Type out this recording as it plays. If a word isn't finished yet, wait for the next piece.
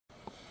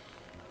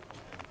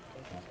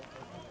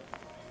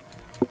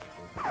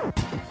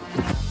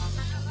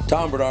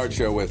Tom Bernard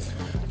Show with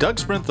Doug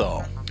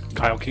Sprinthal,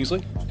 Kyle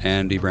Kingsley,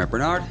 Andy Brant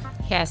Bernard,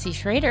 Cassie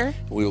Schrader.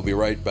 We'll be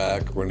right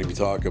back. We're going to be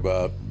talking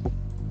about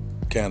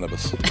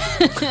cannabis,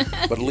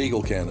 but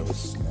legal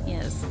cannabis.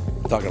 Yes.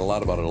 Talking a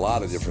lot about it, a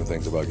lot of different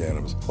things about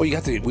cannabis. Oh, you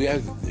have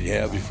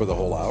you for the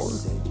whole hour?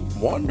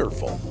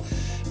 Wonderful.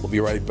 We'll be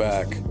right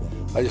back.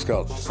 I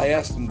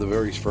asked him the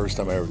very first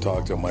time I ever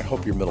talked to him, I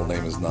hope your middle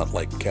name is not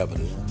like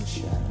Kevin.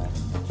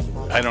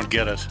 I don't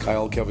get it.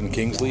 Kyle Kevin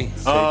Kingsley?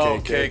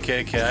 Oh,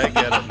 KKK. I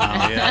get it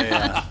now.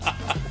 Yeah.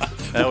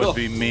 That would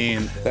be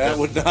mean. That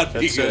would not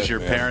be good. It says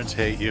your parents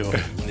hate you.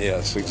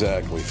 Yes,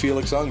 exactly.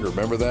 Felix Unger,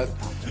 remember that?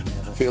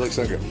 Felix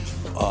Unger.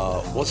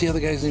 What's the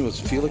other guy's name? It was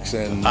Felix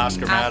and...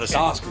 Oscar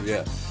Madison. Oscar,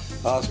 yeah.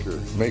 Oscar,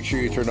 make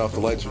sure you turn off the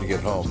lights when you get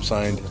home.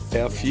 Signed,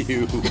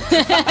 F.U.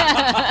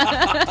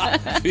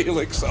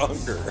 Felix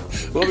Unger.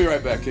 We'll be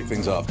right back. Kick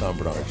things off. Tom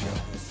Bernard Show.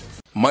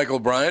 Michael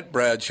Bryant,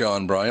 Bradshaw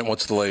and Bryant,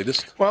 what's the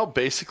latest? Well,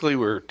 basically,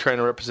 we're trying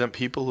to represent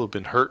people who have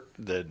been hurt,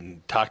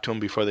 then talk to them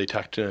before they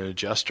talk to an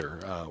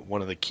adjuster.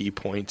 One of the key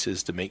points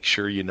is to make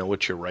sure you know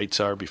what your rights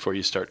are before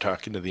you start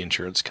talking to the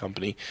insurance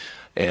company,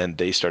 and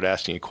they start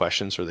asking you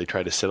questions or they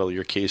try to settle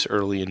your case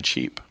early and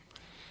cheap.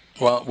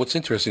 Well, what's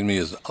interesting to me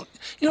is,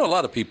 a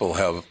lot of people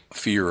have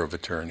fear of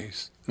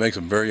attorneys. It makes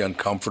them very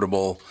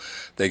uncomfortable.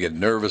 They get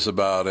nervous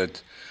about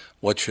it.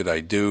 What should I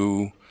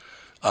do?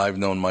 I've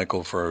known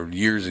Michael for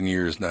years and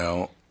years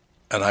now,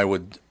 and I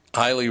would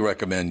highly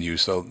recommend you.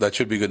 So that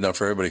should be good enough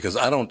for everybody, because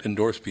I don't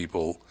endorse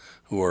people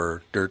who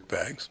are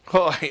dirtbags.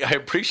 Well, I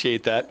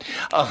appreciate that.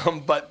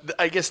 But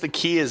I guess the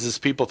key is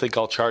people think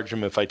I'll charge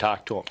them if I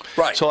talk to them.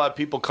 Right. So a lot of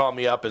people call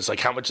me up. It's like,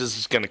 how much is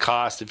this going to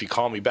cost if you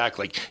call me back?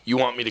 Like, you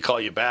want me to call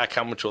you back?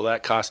 How much will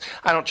that cost?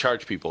 I don't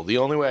charge people. The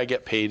only way I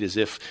get paid is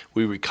if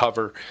we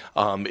recover,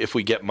 if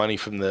we get money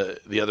from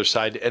the other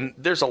side. And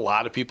there's a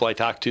lot of people I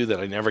talk to that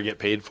I never get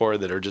paid for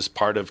that are just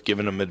part of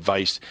giving them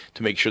advice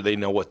to make sure they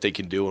know what they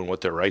can do and what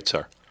their rights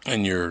are.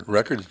 And your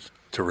record's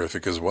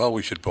terrific as well,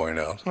 we should point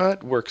out. Well,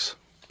 it works.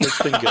 It's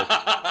been good.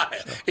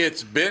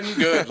 It's been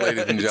good,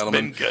 ladies and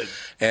gentlemen. It's been good.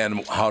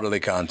 And how do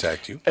they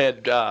contact you?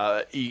 And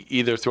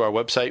either through our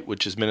website,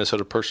 which is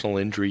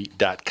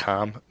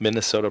minnesotapersonalinjury.com,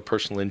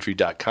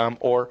 minnesotapersonalinjury.com,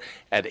 or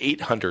at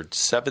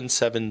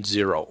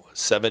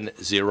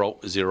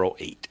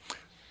 800-770-7008.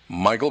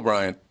 Michael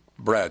Bryant,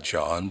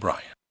 Bradshaw, and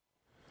Bryant.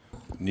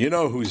 You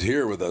know who's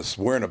here with us,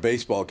 wearing a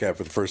baseball cap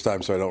for the first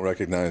time, so I don't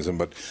recognize him,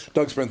 but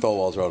Doug Sprinthal,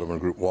 Walzer Automotive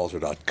Group,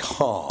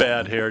 Walzer.com.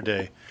 Bad hair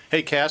day.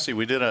 Hey, Cassie,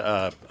 we did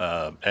a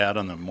ad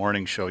on the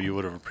morning show you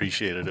would have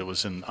appreciated. It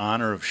was in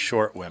honor of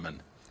short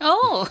women.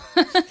 Oh.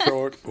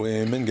 Short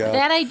women got...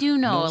 That I do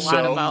know a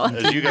lot about.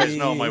 As you guys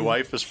know, my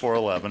wife is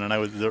 4'11", and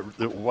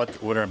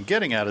what I'm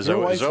getting at is... Your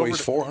wife weighs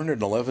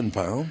 411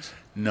 pounds?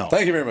 No.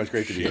 Thank you very much.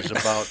 Great to be here. She's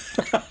about...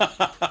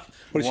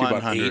 What is she,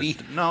 about 80?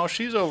 No,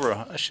 she's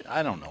over...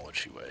 I don't know what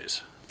she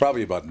weighs.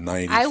 Probably about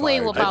 95. I weigh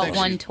about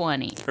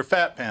 120. Her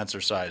fat pants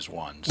are size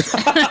 1. So.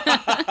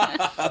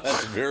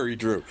 That's very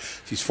true.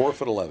 She's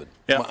 4'11".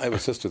 Yeah. I have a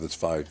sister that's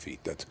 5 feet.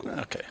 That's cool.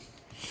 Okay.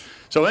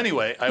 So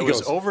anyway, I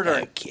was over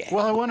to... Okay.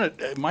 Well, I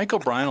wanted... Michael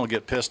Bryan will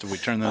get pissed if we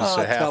turn this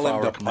a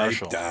half-hour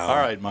commercial. Pipe down. All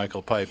right,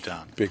 Michael, pipe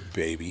down. Big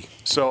baby.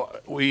 So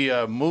we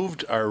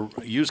moved our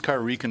used car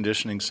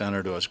reconditioning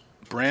center to a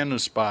brand new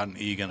spot in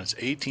Egan. It's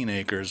 18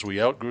 acres.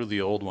 We outgrew the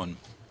old one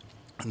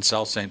in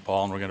South St.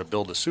 Paul, and we're going to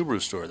build a Subaru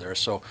store there.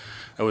 So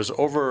I was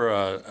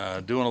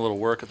over doing a little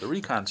work at the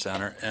Recon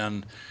Center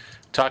and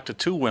talked to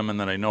two women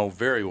that I know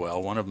very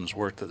well. One of them's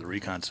worked at the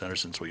Recon Center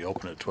since we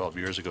opened it 12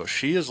 years ago.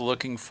 She is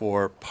looking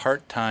for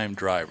part-time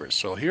drivers.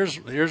 So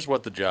here's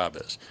what the job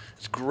is.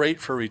 It's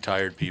great for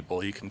retired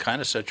people. You can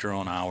kind of set your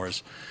own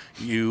hours.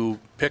 You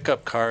pick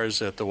up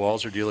cars at the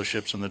Walzer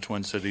dealerships in the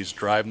Twin Cities,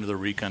 drive them to the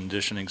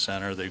reconditioning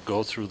center. They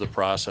go through the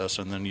process,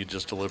 and then you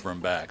just deliver them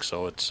back.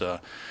 So it's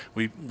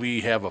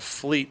we have a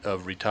fleet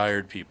of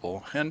retired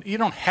people, and you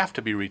don't have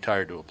to be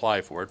retired to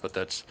apply for it, but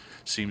that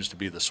seems to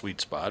be the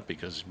sweet spot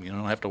because you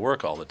don't have to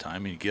work all the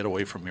time, and you get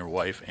away from your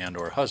wife and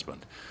or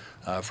husband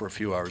for a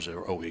few hours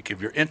a week.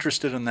 If you're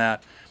interested in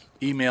that,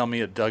 email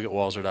me at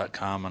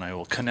doug@walzer.com, and I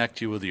will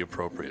connect you with the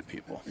appropriate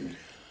people.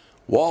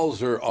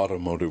 Walzer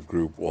Automotive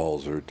Group,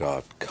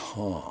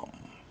 Walzer.com.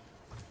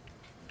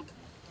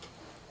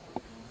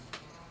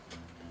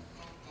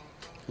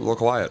 A little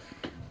quiet.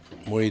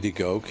 Way to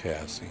go,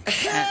 Cassie.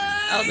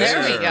 Oh,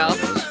 there we go.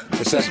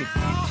 It's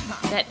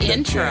That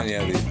intro.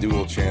 The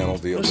dual channel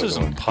deal. This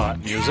isn't pot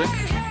music.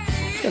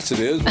 Yes, it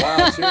is.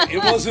 Wow,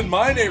 it was in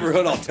my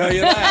neighborhood, I'll tell you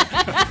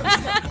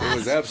that. It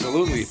was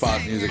absolutely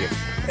pop music.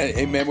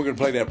 Hey, man, we're going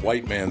to play that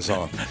white man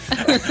song.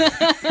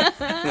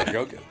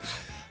 Okay.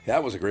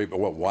 That was a great,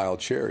 Wild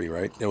Cherry,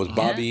 right? It was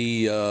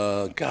Bobby,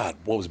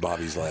 what was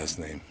Bobby's last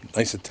name?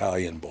 Nice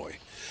Italian boy.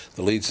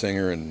 The lead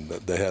singer and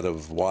the head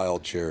of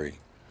Wild Cherry.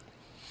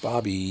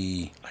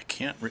 Bobby.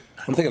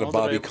 I'm thinking of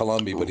Bobby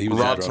Colombi, but he was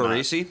Rob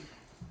Parisi?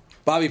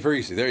 Bobby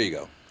Parisi, there you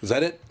go. Is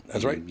that it?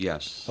 That's right?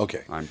 Yes.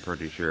 Okay. I'm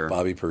pretty sure.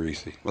 Bobby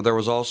Parisi. Well, there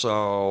was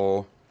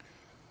also,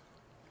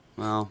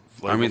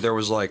 there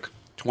was like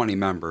 20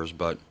 members,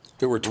 but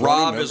There were 20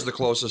 Rob members. is the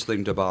closest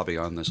thing to Bobby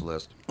on this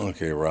list.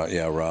 Okay, Rob.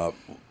 Yeah, Rob.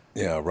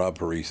 Yeah, Rob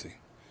Parisi.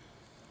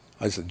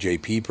 I said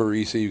J.P.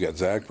 Parisi. You got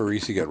Zach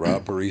Parisi. You got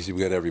Rob Parisi.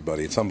 We got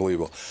everybody. It's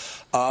unbelievable.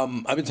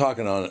 I've been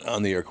talking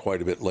on the air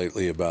quite a bit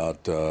lately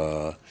about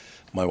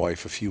my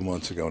wife a few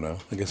months ago now.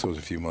 I guess it was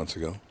a few months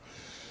ago.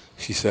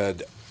 She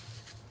said,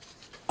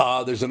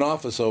 there's an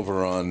office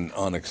over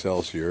on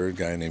Excelsior, a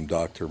guy named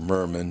Dr.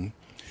 Merman,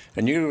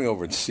 and you're going to go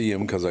over and see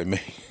him because I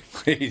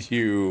made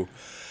you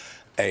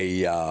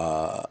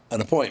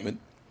an appointment.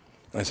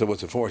 And I said,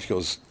 what's it for? She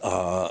goes,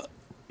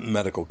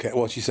 medical,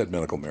 well, she said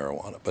medical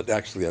marijuana, but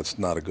actually that's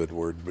not a good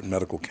word, but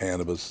medical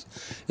cannabis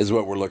is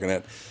what we're looking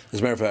at. As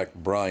a matter of fact,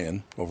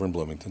 Brian, over in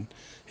Bloomington,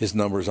 his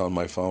number's on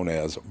my phone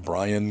as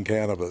Brian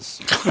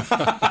Cannabis.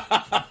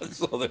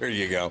 So there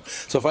you go.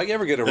 So if I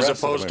ever get arrested...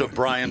 As opposed to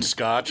Brian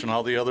Scotch and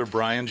all the other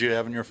Brians you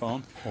have in your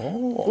phone?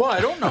 Oh. Well, I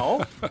don't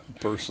know.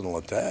 Personal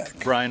attack.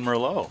 Brian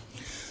Merlot.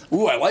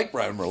 Ooh, I like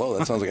Brian Merlot.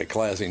 That sounds like a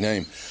classy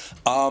name.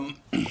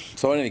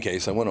 So in any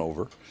case, I went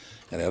over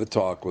and had a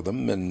talk with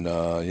him, and,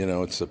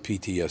 it's a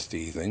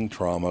PTSD thing,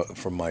 trauma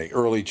from my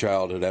early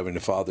childhood, having a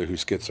father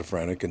who's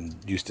schizophrenic and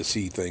used to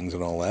see things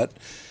and all that.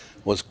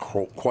 Was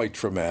quite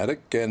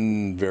traumatic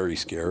and very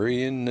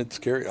scary, and it's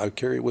scary. I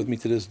carry it with me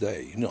to this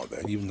day. You know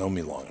that. You've known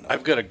me long enough.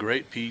 I've got a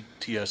great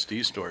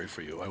PTSD story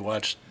for you. I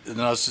watched,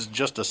 now this is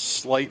just a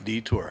slight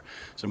detour.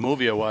 It's a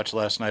movie I watched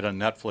last night on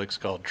Netflix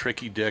called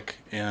Tricky Dick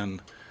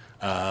and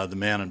The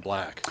Man in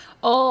Black.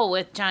 Oh,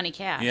 with Johnny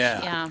Cash.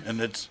 Yeah.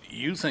 And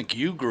you think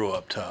you grew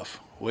up tough.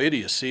 Wait till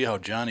you see how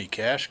Johnny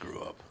Cash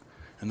grew up.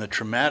 And the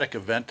traumatic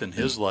event in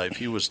his life,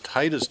 he was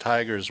tight as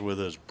tigers with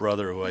his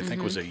brother, who I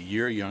think was a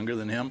year younger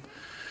than him.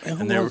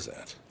 And who was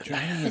that?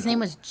 His name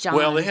was John.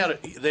 Well, he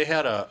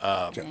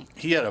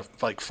had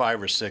like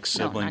 5 or 6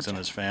 siblings in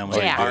his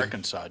family Jack. in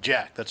Arkansas.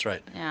 Jack, that's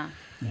right. Yeah.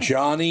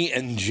 Johnny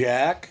and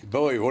Jack?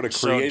 Boy, what a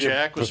creative... So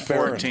Jack was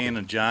parent. 14,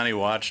 and Johnny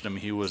watched him.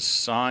 He was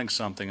sawing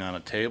something on a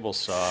table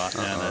saw,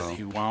 and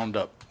he wound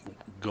up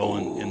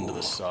going into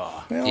the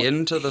saw.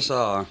 Into the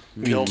saw.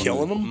 You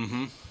killing him?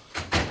 Mm-hmm.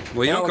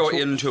 Well, you don't go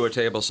Alex, into a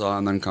table saw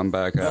and then come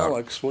back out.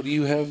 Alex, what do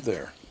you have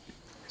there?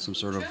 Some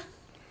sort of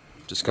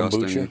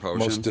disgusting Kombucha? potion.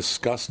 Most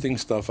disgusting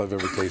stuff I've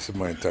ever tasted in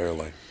my entire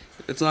life.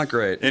 It's not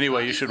great.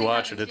 Anyway, you should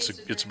watch it.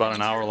 It's about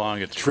an hour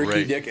long. It's Tricky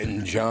great. Dick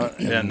and John...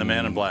 And The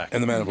Man in Black.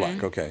 And The Man in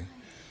Black, okay.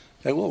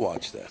 Hey, we'll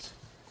watch that.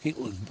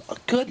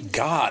 Good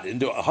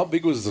God. How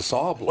big was the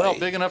saw blade? Well,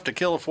 big enough to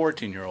kill a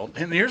 14-year-old.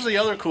 And here's the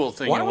other cool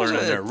thing Why you was learn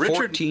in a there.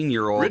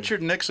 14-year-old?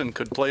 Richard Nixon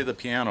could play the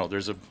piano.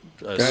 There's a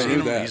I scene knew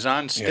where that. he's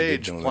on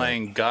stage know that.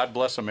 playing God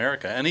Bless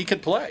America, and he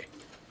could play.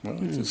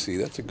 Well, see,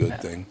 that's a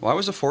good thing. Why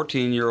was a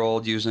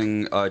 14-year-old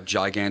using a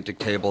gigantic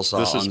table saw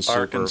This is unsupervised?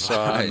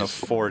 Arkansas in the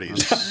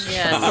 40s.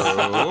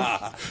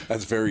 Yes.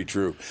 That's very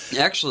true.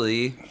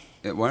 Actually,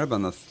 it might have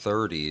been the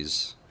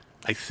 30s.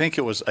 I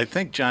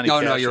think Johnny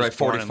No, Cash no, you're was right,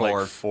 born in 44.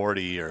 like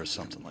 40 or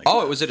something like that.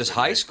 Oh, it was at his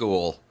high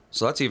school,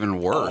 so that's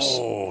even worse.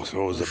 Oh,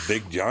 so it was a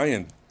big,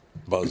 giant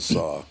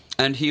buzzsaw.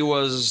 And he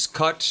was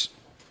cut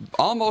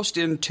almost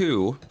in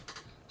two,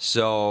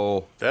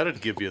 so... That'd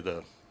give you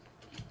the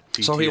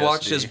PTSD. So he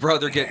watched his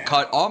brother get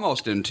cut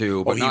almost in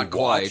two, but he not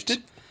quite. watched it?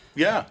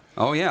 Yeah.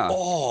 Oh, yeah.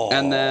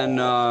 And then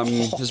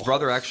his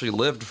brother actually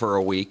lived for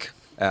a week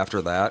after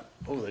that.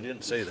 Oh, they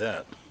didn't say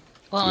that.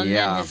 Well, and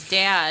Yeah.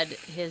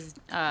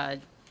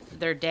 then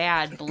their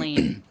dad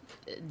blamed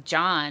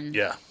John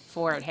Yeah.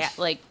 for it,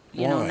 Why?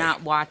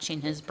 not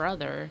watching his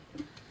brother.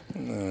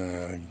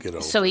 Get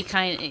over So it. he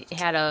kind of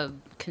had a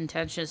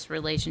contentious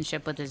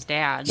relationship with his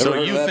dad. Never So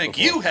heard you of that think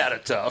before. you had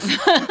it tough.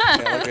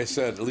 Yeah, like I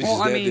said, at least Well,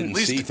 his dad I mean, didn't at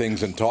least- see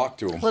things and talk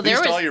to him. Well, At there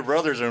least all was. your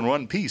brothers are in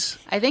one piece.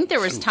 I think there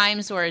was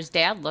times where his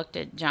dad looked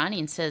at Johnny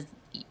and says,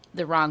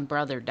 "The wrong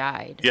brother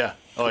died." Yeah.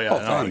 Oh, yeah. Oh,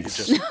 no, you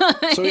thanks.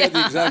 just, So he had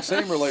the exact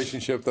same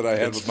relationship that I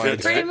had with my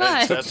That's- Pretty dad.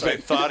 much. That's what I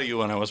thought of you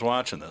when I was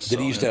watching this. Did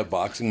he used to have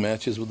boxing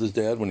matches with his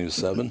dad when he was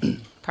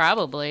 7?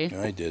 Probably.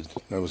 I did.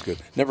 That was good.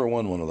 Never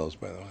won one of those,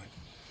 by the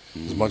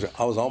way.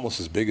 I was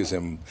almost as big as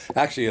him.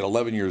 Actually, at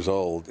 11 years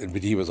old,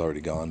 but he was already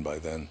gone by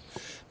then.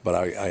 But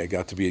I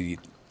got to be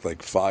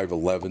like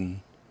 5'11",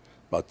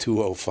 about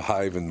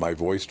 205, and my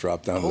voice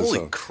dropped down to Holy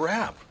this.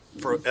 crap.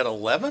 At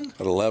 11?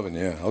 At 11,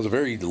 yeah. I was a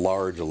very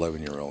large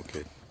 11-year-old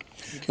kid.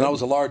 And I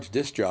was a large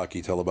disc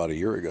jockey till about a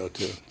year ago,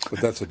 too. But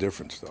that's a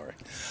different story.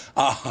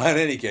 In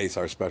any case,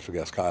 our special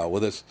guest, Kyle,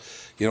 with us.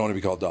 You don't want to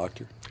be called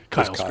Doctor?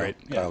 Kyle's Just Kyle, great,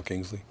 yeah. Kyle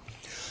Kingsley.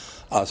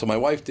 So my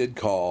wife did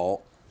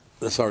call.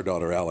 That's our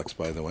daughter, Alex,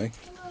 by the way.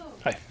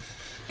 Hi.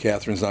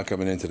 Catherine's not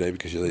coming in today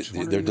because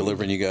they're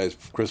delivering you guys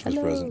a Christmas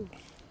present.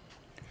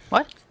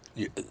 What?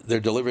 They're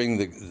delivering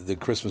the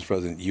Christmas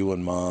present you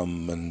and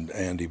Mom and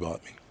Andy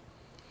bought me.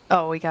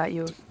 Oh, we got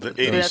you. The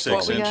That's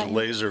what we 86-inch got.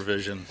 laser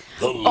vision.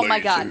 Oh my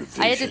God!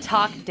 I had to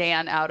talk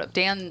Dan out of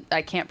Dan.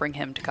 I can't bring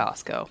him to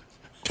Costco.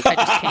 I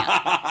just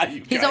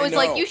can't. He's always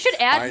like, you should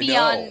add me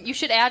know. on. You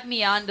should add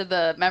me on to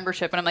the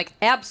membership, and I'm like,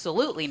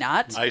 absolutely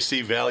not. I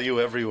see value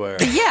everywhere.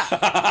 Yeah.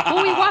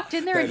 Well, we walked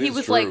in there and That he is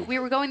was true. like, we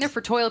were going there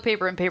for toilet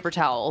paper and paper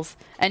towels,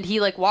 and he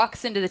like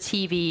walks into the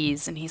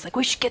TVs and he's like,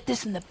 we should get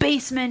this in the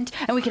basement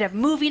and we could have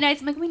movie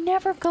nights. I'm like, we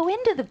never go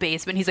into the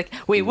basement. He's like,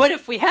 wait, what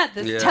if we had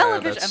this Yeah,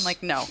 television? that's- I'm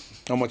like, no,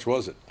 How much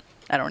was it?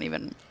 I don't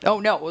even. Oh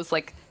no, it was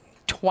like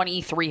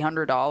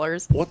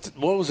 $2,300.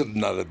 What was it?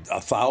 Not a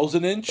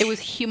 1,000-inch? It was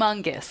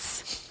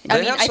humongous. They I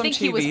mean, have I some think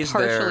he was TVs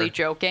partially there.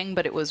 joking,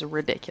 but it was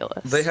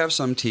ridiculous. They have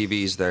some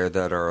TVs there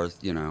that are,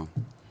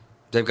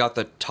 they've got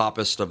the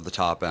toppest of the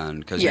top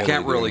end because Yeah. you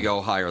can't really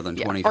go higher than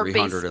Yeah. Or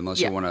 2,300 base-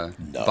 unless yeah. you want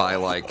to buy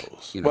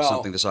Well,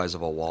 something the size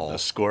of a wall. A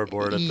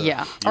scoreboard at the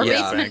Yeah, our Yeah.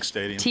 basement Bank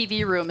Stadium.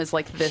 TV room is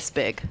like this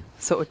big,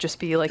 so it would just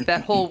be like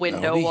that whole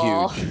window That'd be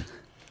wall. huge.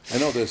 I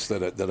know this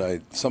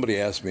somebody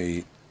asked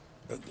me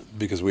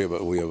because we have a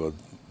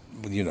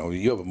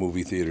you have a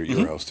movie theater at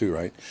your house too,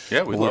 right?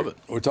 Yeah, we love it.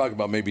 We're talking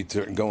about maybe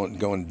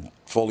going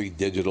fully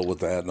digital with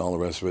that and all the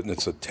rest of it, and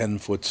it's a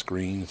 10-foot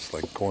screen. It's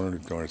like corner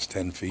to corner. It's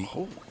 10 feet.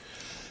 Oh.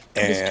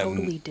 It is And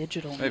totally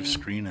digital. I have man.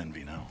 screen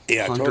envy now.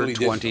 yeah, totally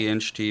digital.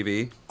 120-inch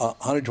TV.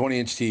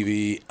 120-inch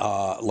TV.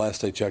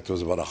 Last I checked,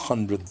 was about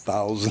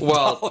 $100,000.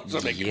 Well,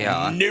 I'm like,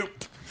 yeah. nope.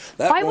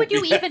 That Why won't would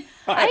you be- even?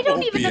 I don't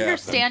won't even be happening.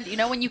 understand. You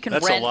know, when you can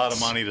That's rent a lot of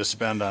money to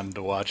spend on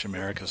to watch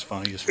America's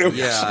Funniest Videos.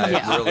 Yeah,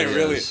 Yeah. it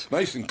really is.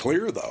 Nice and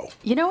clear though.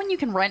 You know, when you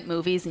can rent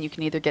movies and you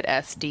can either get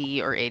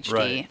SD or HD.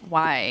 Right.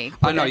 Why?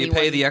 I would know, you pay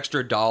anyone- the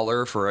extra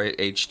 $1 for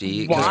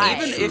HD. 'Cause Why?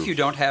 even if you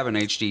don't have an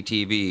HD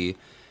TV,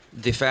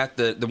 the fact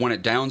that when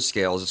it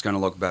downscales, it's going to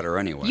look better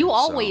anyway. You so.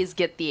 always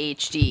get the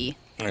HD.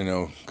 I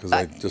know, because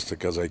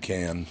I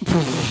can.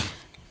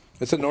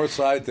 It's a North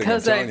Side thing. I'm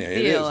 'Cause I telling you,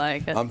 it feel is.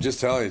 like it. I'm just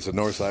telling you, it's a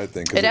North Side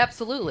thing. 'cause It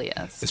absolutely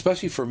is.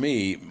 especially for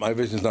me, my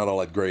vision's not all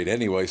that great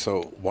anyway.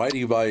 So why do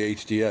you buy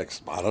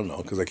HDX? I don't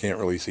know, because I can't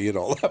really see it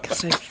all that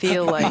much. I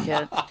feel like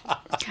it.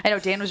 I know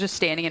Dan was just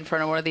standing in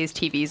front of one of these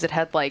TVs that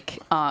had like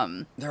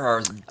There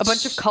are a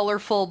bunch of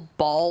colorful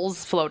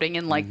balls floating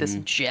in like this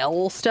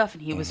gel stuff,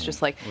 and he was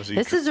just like, Was he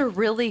 "This cr- is a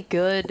really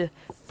good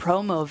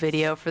promo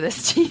video for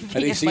this TV."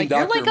 Had he I'm seen like,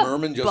 "You're Dr. like a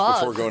Merman just bug."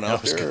 before going I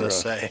out was there? going to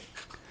say.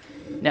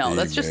 No,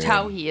 that's just man.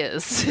 how he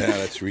is. Yeah,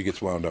 that's where he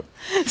gets wound up.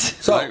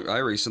 So I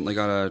recently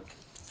got a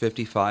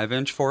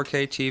 55-inch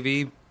 4K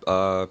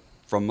TV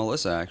from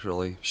Melissa,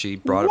 actually. She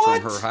brought it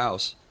What? from her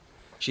house.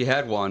 She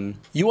had one,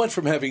 You went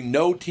from having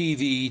no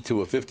TV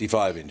to a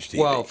 55-inch TV.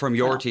 well, from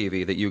your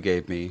TV that you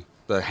gave me.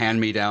 The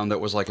hand-me-down that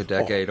was like a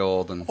decade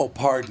old. And Oh,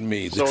 pardon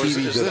me. The So is-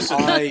 TV is that this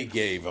I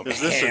gave him, is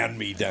this a- hand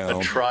me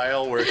down. A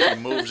trial where she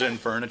moves in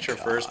furniture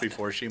first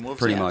before she moves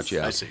Pretty in? much,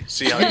 yeah. I see.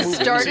 See how you,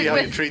 started see how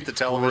you with- treat the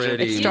television?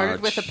 Pretty It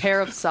started much. with a pair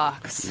of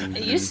socks.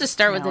 It used to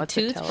start with Now a it's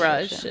a toothbrush,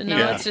 television. and now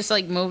Yeah. it's just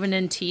like moving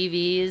in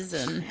TVs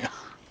and.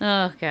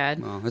 Oh God!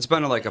 well, it's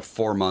been like a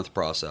 4-month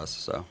process,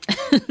 so.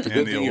 And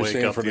thing you'll you're wake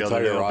staying up for the the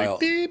other day, entire it'll aisle.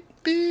 be beep,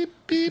 beep,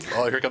 beep.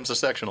 Oh, here comes the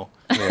sectional.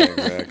 Yeah,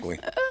 exactly.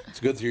 It's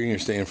a good thing you're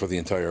staying for the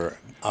entire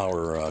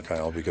hour,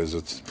 Kyle, because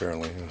it's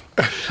apparently.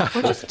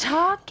 We're just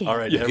talking. All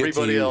right, You get to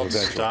everybody you else,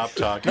 eventually. stop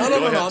talking. No, Go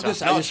no, ahead, no. Tom. I it's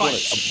just want fine.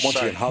 to, once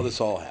Sorry. again, how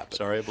this all happened.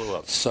 Sorry, I blew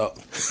up. So,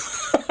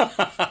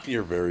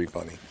 you're very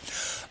funny.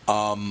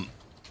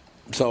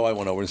 So I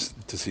went over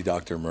to see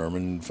Dr.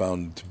 Merman,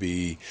 found to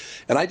be,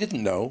 and I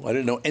didn't know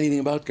anything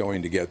about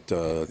going to get,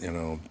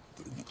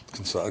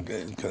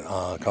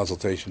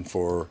 consultation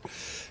for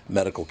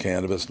medical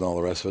cannabis and all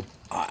the rest of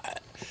it.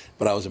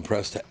 But I was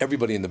impressed.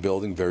 Everybody in the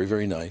building, very,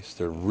 very nice.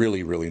 They're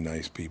really, really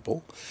nice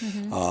people.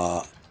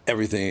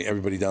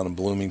 Everybody down in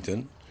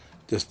Bloomington,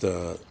 just,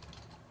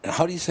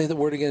 how do you say the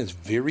word again? It's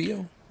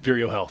Vireo?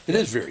 Vireo Health. It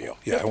is Vireo.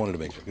 Yeah, I wanted to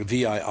make sure.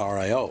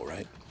 VIRIO,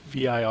 right?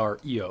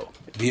 VIREO.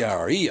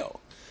 VIREO.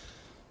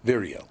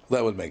 Vireo.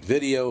 That would make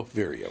video,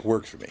 Vireo.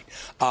 Works for me.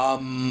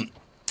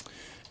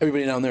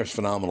 Everybody down there is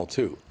phenomenal,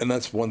 too. And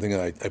that's one thing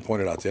that I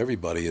pointed out to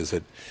everybody is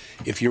that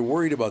if you're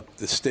worried about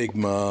the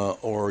stigma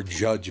or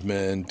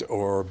judgment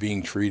or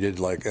being treated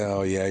like,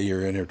 oh, yeah,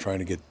 you're in here trying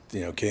to get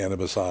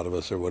cannabis out of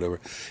us or whatever,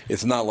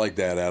 it's not like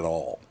that at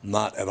all.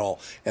 Not at all.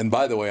 And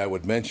by the way, I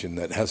would mention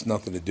that has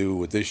nothing to do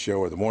with this show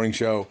or the morning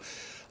show.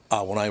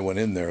 When I went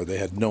in there, they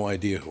had no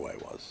idea who I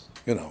was.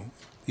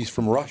 He's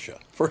from Russia,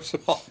 first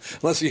of all.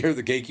 Unless you hear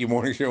the Geeky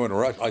Morning Show in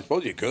Russia, I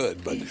suppose you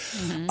could, but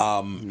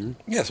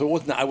yeah.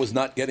 So I was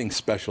not getting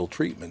special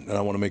treatment, and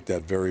I want to make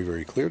that very,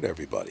 very clear to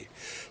everybody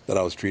that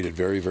I was treated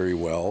very, very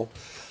well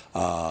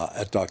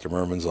at Dr.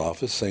 Merman's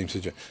office. Same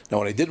situation. Now,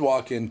 when I did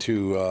walk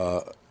into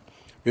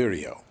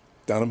Vireo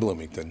down in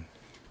Bloomington,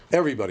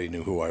 everybody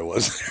knew who I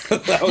was.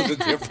 That was a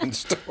different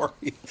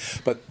story.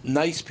 But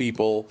nice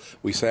people.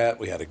 We sat.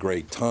 We had a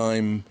great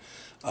time.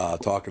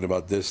 Talking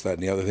about this, that,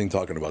 and the other thing,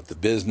 talking about the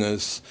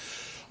business.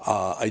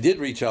 I did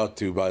reach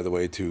out by the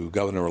way, to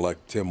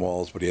Governor-elect Tim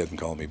Walz, but he hasn't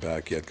called me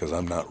back yet because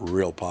I'm not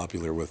real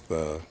popular with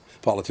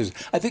politicians.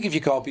 I think if you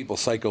call people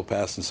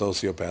psychopaths and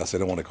sociopaths, they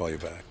don't want to call you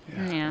back.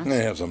 Yeah.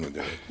 They have something to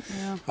do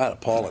with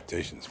it.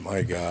 Politicians,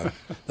 my God.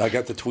 I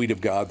got the tweet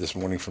of God this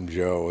morning from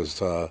Joe.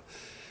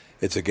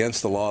 It's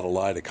against the law to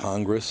lie to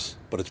Congress,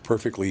 but it's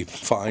perfectly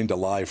fine to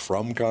lie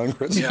from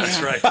Congress. Yeah,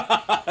 that's right.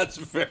 That's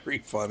very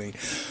funny.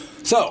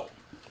 So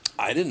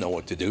I didn't know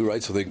what to do,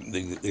 right? So they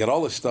got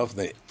all this stuff,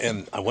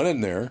 and I went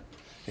in there,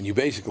 and you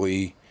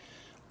basically,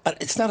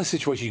 it's not a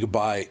situation you could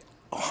buy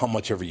how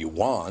much ever you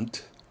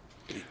want.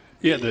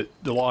 Yeah,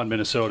 the law in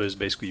Minnesota is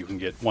basically you can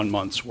get 1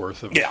 month's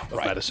worth of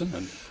right. medicine.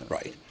 And,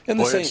 Right. And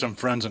the Boy, I same, had some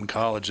friends in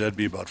college, that'd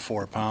be about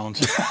 4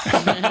 pounds.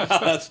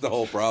 that's the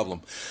whole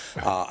problem.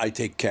 I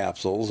take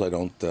capsules. I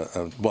don't.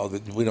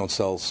 We don't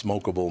sell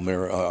smokable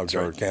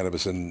or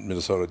cannabis in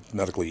Minnesota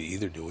medically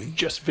either, do we?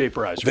 just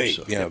vaporizers. Vape,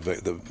 so- yeah.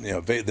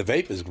 The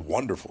vape is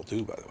wonderful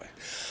too, by the way.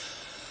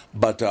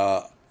 But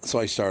so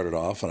I started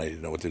off, and I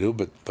didn't know what to do.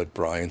 But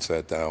Brian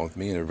sat down with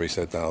me, and everybody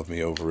sat down with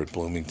me over at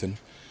Bloomington,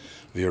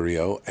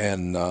 Vireo,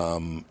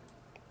 and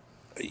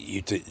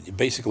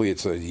basically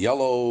it's a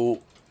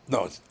yellow.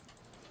 No,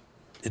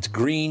 it's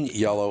green,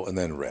 yellow, and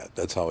then red.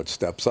 That's how it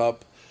steps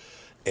up.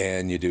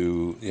 And you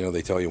do,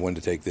 they tell you when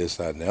to take this,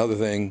 that, and the other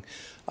thing.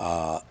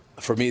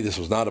 For me, this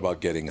was not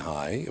about getting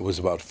high. It was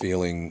about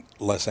feeling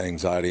less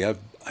anxiety. I've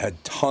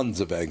had tons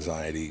of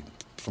anxiety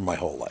for my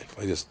whole life.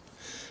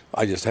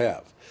 I just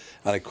have.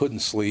 And I couldn't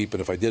sleep,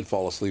 and if I did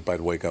fall asleep,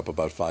 I'd wake up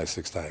about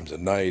 5-6 times a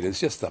night. It's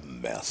just a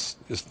mess.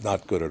 Just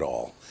not good at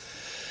all.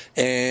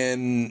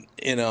 And,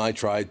 I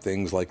tried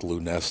things like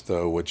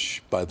Lunesta,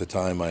 which by the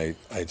time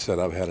I'd said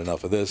I've had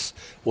enough of this,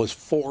 was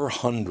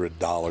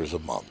 $400 a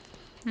month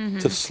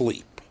to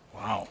sleep.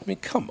 Wow. I mean,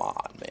 come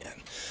on,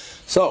 man.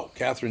 So,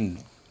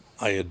 Catherine,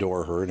 I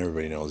adore her, and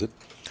everybody knows it.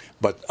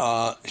 But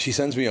she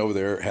sends me over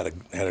there, had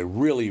a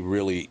really,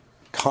 really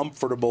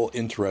comfortable,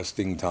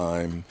 interesting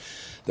time.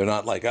 They're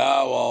not like,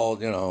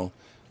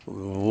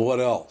 what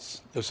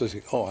else? It's just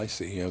like, I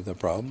see you have that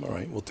problem. All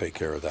right, we'll take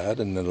care of that,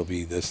 and it'll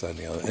be this, that, and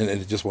the other. And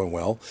it just went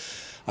well.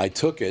 I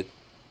took it,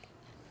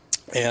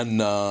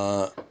 and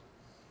I've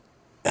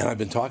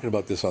been talking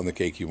about this on the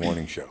KQ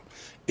Morning Show.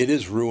 It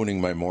is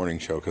ruining my morning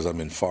show because I'm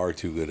in far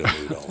too good a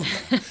mood all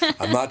the time.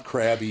 I'm not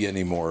crabby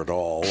anymore at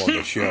all on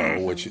the show,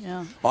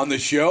 on the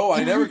show,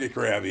 I never get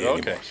crabby anymore.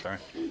 Okay, sorry.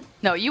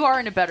 No, you are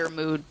in a better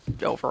mood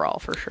overall,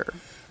 for sure.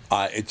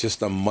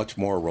 I'm much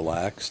more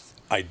relaxed.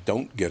 I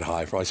don't get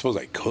high from it. I suppose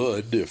I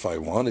could if I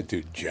wanted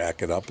to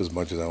jack it up as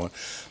much as I want,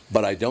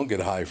 but I don't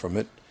get high from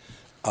it.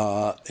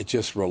 It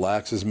just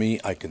relaxes me.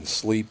 I can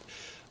sleep.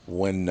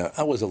 When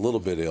I was a little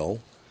bit ill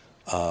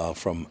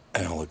from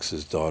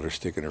Alex's daughter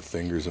sticking her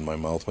fingers in my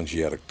mouth when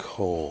she had a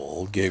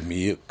cold, gave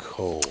me a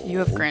cold. You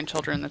have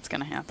grandchildren, that's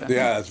going to happen.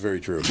 Yeah, that's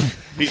very true.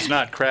 He's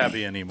not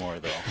crabby anymore,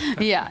 though.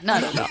 Yeah,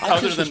 not at all.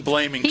 Other than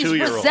blaming He's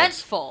 2-year-olds.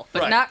 resentful,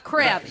 but Right. not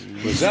crabby.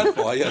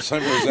 Resentful, yes,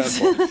 I'm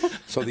resentful.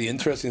 So the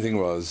interesting thing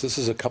was, this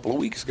is a couple of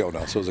weeks ago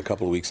now, so it was a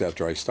couple of weeks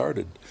after I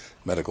started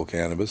medical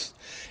cannabis,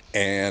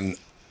 and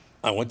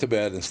I went to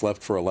bed and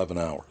slept for 11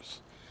 hours.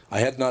 I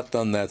had not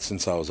done that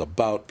since I was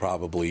about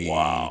probably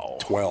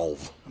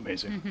 12.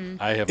 Amazing.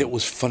 It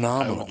was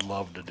phenomenal. I would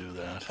love to do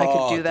that. I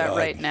could do that God.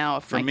 right now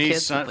if For my me,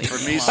 kids would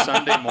leave me alone.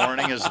 Sunday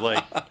morning is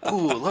like,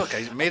 ooh, look,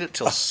 I made it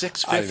till I know.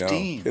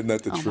 6:15. Isn't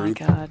that the Oh my truth?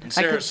 God. I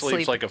Sarah could sleeps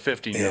sleep. like a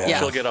 15-year-old. Yeah.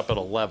 She'll get up at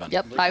 11.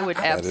 Yep, I would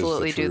is the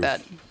absolutely do truth.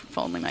 that if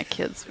only my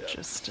kids would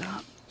just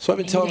stop. So I've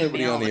been telling Eating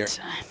me everybody on all the the air,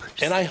 time.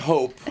 and I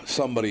hope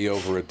somebody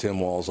over at Tim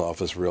Wall's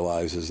office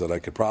realizes that I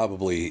could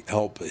probably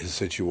help his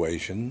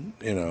situation.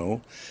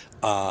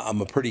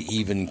 I'm a pretty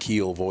even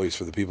keel voice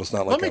for the people. It's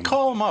not like Let me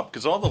call him up,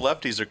 because all the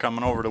lefties are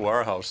coming over to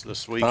our house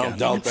this I weekend.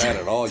 don't doubt that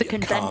at all. It's a you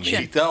convention. commie.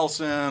 Keith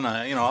Elson,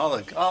 all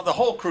the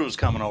whole crew's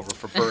coming over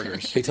for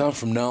burgers. Hey Tom,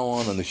 from now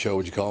on the show,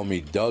 would you call me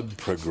Doug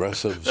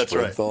Progressive That's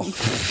right.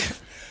 Sprinthal?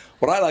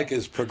 What I like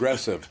is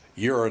progressive.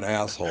 You're an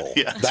asshole.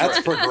 Yeah,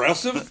 that's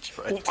progressive? That's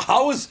right.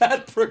 How is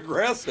that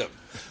progressive?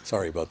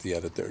 Sorry about the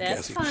edit there,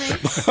 That's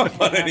Cassie. fine.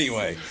 But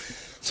anyway,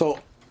 so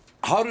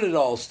how did it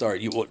all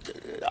start?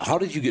 How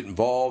did you get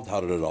involved?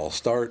 How did it all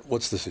start?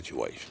 What's the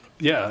situation?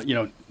 Yeah,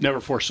 never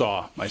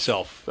foresaw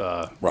myself.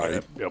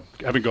 Right.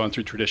 Having gone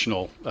through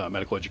traditional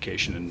medical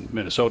education in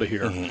Minnesota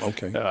here.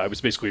 okay. I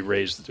was basically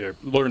raised there,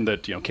 learned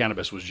that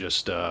cannabis was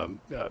just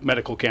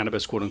medical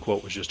cannabis, quote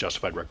unquote, was just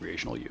justified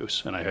recreational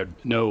use, and I had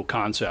no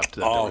concept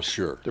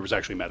that there was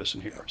actually medicine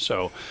here.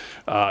 So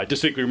I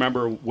distinctly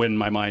remember when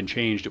my mind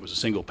changed. It was a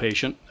single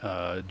patient,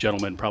 a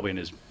gentleman probably in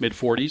his mid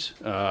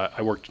 40s.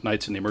 I worked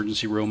nights in the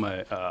emergency room.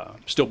 I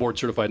still board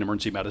certified in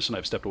emergency medicine.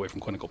 I've stepped away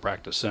from clinical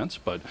practice since,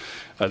 but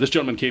this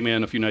gentleman came in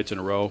a few nights in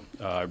a row.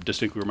 I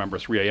distinctly remember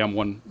 3 a.m.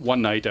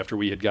 one night after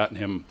we had gotten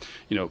him,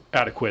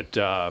 adequate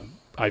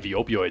IV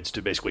opioids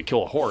to basically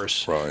kill a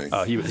horse. Right.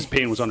 His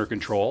pain was under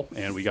control,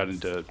 and we got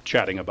into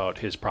chatting about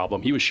his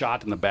problem. He was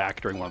shot in the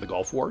back during one of the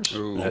Gulf Wars.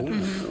 Had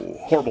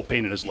horrible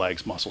pain in his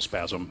legs, muscle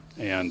spasm,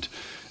 and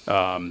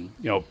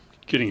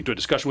getting into a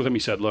discussion with him, he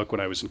said, look, when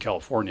I was in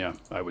California,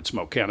 I would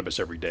smoke cannabis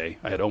every day.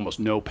 I had almost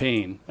no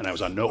pain, and I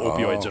was on no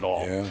opioids at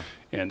all. Yeah.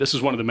 And this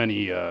is one of the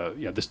many,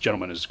 this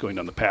gentleman is going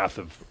down the path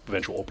of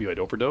eventual opioid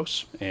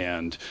overdose,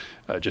 and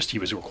he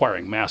was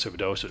requiring massive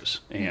doses,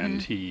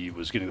 and he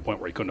was getting to the point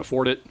where he couldn't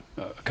afford it.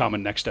 A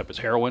common next step is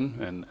heroin,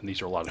 and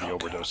these are a lot of the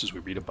overdoses we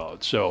read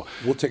about. So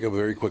we'll take a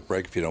very quick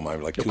break if you don't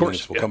mind, like 2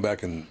 minutes. We'll come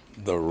back, and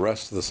the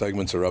rest of the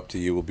segments are up to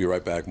you. We'll be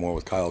right back more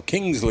with Kyle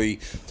Kingsley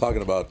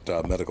talking about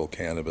medical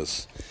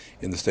cannabis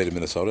in the state of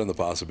Minnesota and the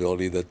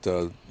possibility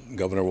that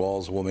Governor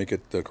Walz will make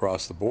it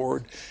across the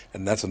board.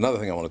 And that's another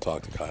thing I want to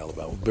talk to Kyle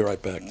about. We'll be right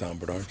back. Tom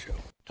Bernard Show.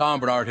 Tom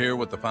Bernard here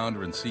with the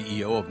founder and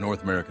CEO of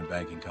North American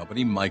Banking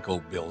Company,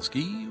 Michael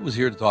Bilski, who was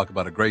here to talk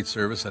about a great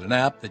service and an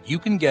app that you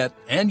can get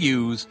and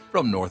use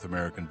from North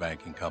American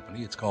Banking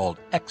Company. It's called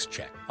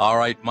XCheck. All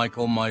right,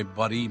 Michael, my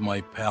buddy,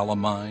 my pal of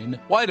mine,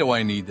 why do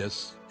I need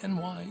this, and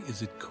why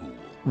is it cool?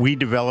 We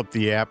developed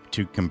the app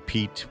to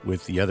compete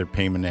with the other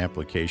payment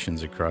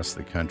applications across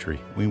the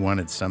country. We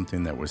wanted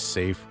something that was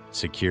safe,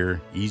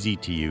 secure, easy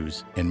to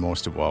use, and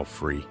most of all,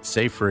 free.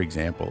 Say, for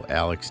example,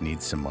 Alex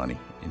needs some money,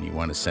 and you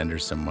want to send her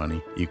some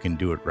money. You can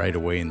do it right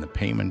away in the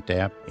payment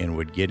app, and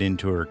would get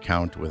into her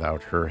account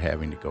without her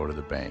having to go to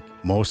the bank.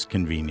 Most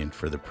convenient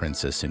for the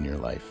princess in your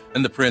life.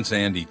 And the Prince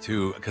Andy,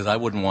 too, because I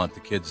wouldn't want the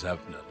kids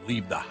having to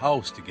leave the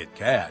house to get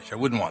cash. I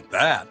wouldn't want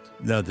that.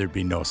 No, there'd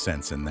be no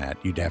sense in that.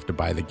 You'd have to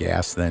buy the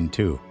gas then,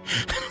 too.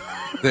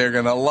 They're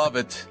going to love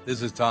it.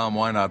 This is Tom.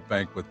 Why not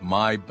bank with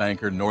my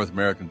banker, North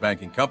American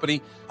Banking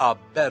Company? A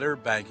better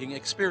banking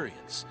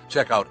experience.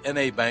 Check out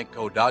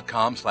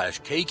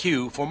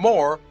nabankco.com/KQ for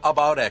more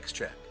about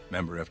XCheck.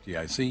 Member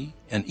FDIC,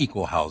 an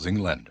equal housing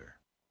lender.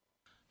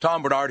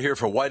 Tom Bernard here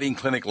for Whiting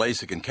Clinic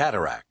LASIK and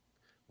Cataract.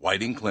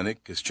 Whiting Clinic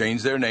has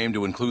changed their name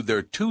to include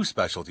their two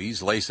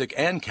specialties, LASIK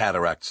and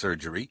cataract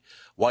surgery.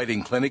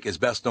 Whiting Clinic is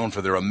best known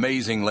for their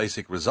amazing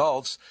LASIK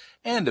results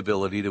and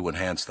ability to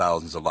enhance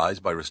thousands of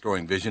lives by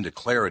restoring vision to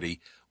clarity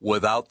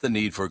without the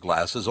need for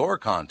glasses or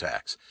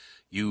contacts.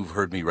 You've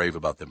heard me rave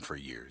about them for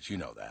years. You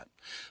know that.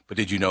 But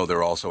did you know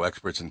they're also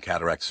experts in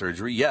cataract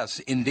surgery? Yes,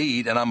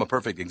 indeed, and I'm a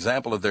perfect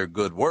example of their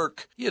good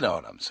work. You know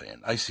what I'm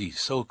saying. I see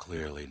so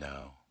clearly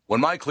now. When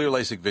my clear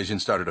LASIK vision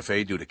started to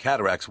fade due to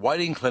cataracts,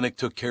 Whiting Clinic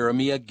took care of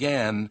me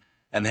again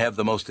and have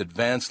the most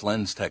advanced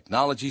lens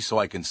technology so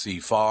I can see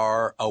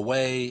far,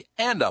 away,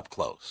 and up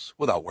close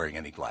without wearing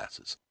any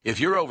glasses. If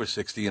you're over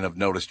 60 and have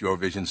noticed your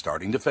vision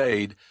starting to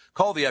fade,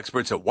 call the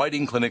experts at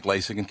Whiting Clinic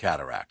LASIK and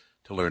Cataract.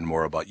 To learn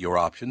more about your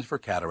options for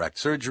cataract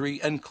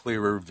surgery and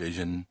clearer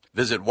vision,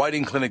 visit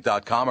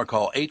whitingclinic.com or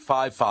call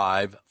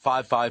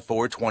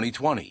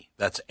 855-554-2020.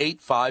 That's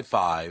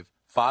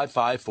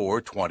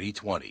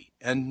 855-554-2020.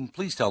 And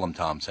please tell them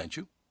Tom sent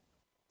you.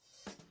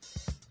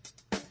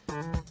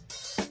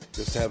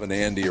 Just having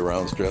Andy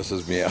around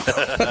stresses me out.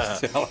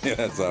 I'm telling you,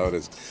 that's how it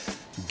is.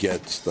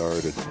 Get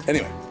started.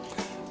 Anyway,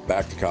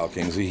 back to Kyle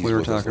Kingsley. We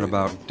were talking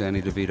about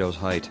Danny DeVito's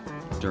height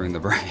during the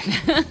break.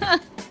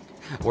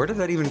 Where did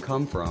that even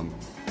come from?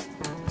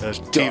 That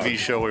TV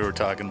show we were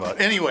talking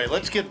about. Anyway,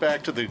 let's get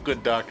back to the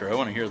good doctor. I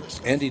want to hear this.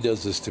 Andy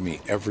does this to me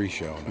every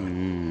show.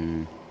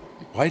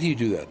 Why do you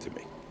do that to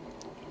me?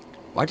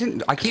 I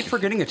keep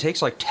forgetting it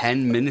takes like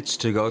 10 minutes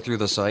to go through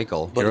the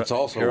cycle. But it's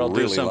also I'll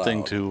really do something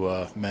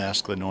loud. To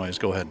mask the noise.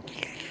 Go ahead.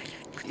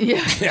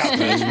 Yeah.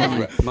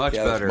 That's much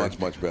better.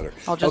 Much better.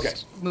 I'll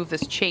just move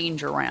this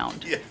change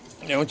around. Yeah,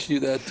 why don't you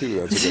do that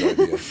too? That's a good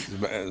idea.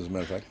 As a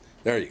matter of fact,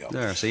 there you go.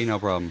 There, see, no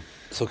problem.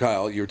 So,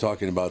 Kyle, you were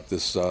talking about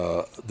this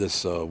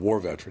war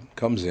veteran.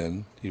 Comes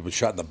in. He was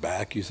shot in the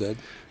back, you said?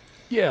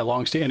 Yeah,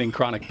 long-standing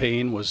chronic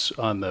pain, was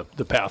on the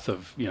path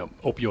of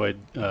opioid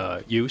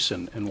use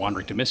and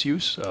wandering to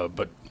misuse,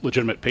 but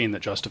legitimate pain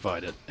that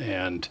justified it.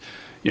 And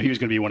he was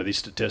going to be one of these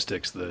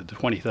statistics, the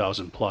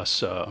 20,000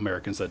 plus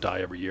Americans that die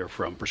every year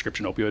from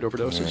prescription opioid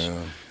overdoses.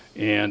 Yeah.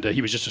 And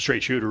he was just a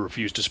straight shooter,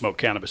 refused to smoke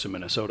cannabis in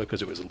Minnesota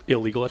because it was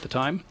illegal at the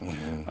time.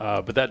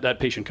 Mm-hmm. But that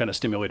patient kind of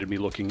stimulated me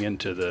looking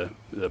into the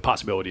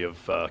possibility of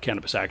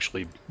cannabis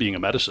actually being a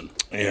medicine.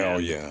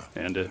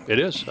 And it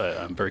is.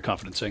 I'm very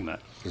confident saying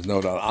that. There's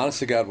no doubt. Honest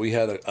to God, we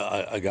had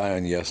a guy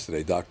on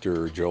yesterday,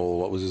 Dr. Joel.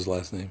 What was his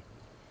last name?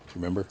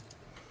 Remember?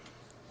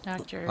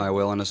 Doctor. I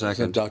will in a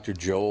second. Dr.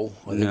 Joel?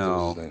 I think that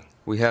was his name.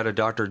 We had a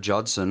Dr.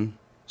 Judson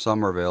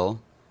Somerville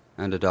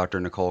and a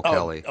Dr. Nicole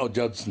Kelly. Oh,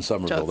 Judson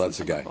Somerville. That's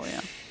the guy.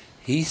 Yeah.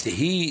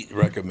 He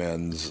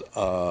recommends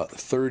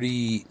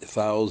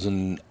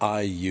 30,000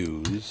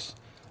 IUs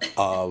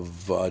of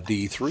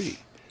D3. So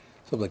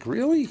I'm like,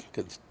 really?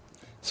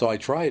 So I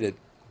tried it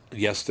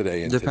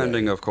yesterday and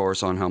depending, today. Of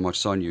course, on how much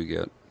sun you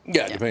get.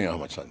 Yeah, depending on how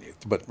much sun you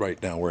get. But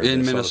right now we're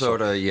in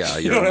Minnesota. So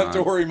you don't have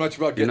to worry much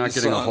about getting You're not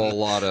getting sun. a whole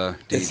lot of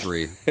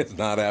D3. It's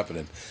not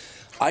happening.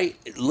 I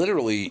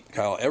literally,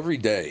 Kyle, every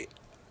day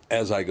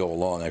as I go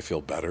along, I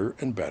feel better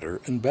and better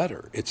and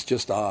better. It's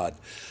just odd.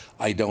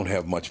 I don't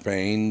have much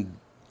pain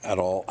at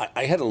all.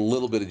 I had a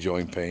little bit of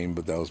joint pain,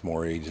 but that was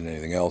more age than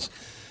anything else.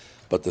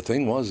 But the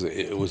thing was,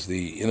 it was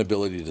the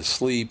inability to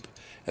sleep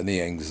and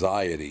the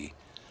anxiety.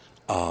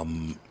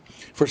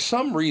 For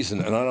some reason,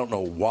 and I don't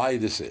know why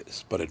this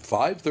is, but at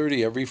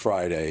 5:30 every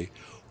Friday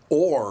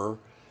or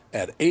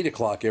at 8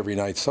 o'clock every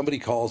night, somebody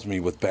calls me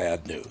with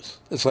bad news.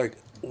 It's like,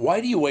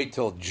 why do you wait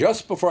till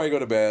just before I go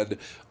to bed?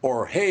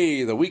 Or,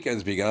 hey, the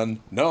weekend's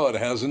begun. No, it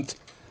hasn't.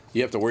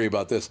 You have to worry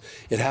about this.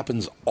 It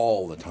happens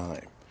all the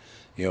time.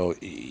 You know,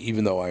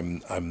 even though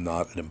I'm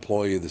not an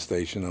employee of the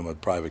station, I'm a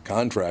private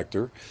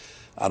contractor,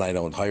 and I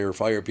don't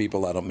fire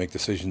people. I don't make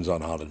decisions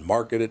on how to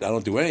market it. I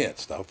don't do any of that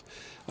stuff.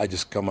 I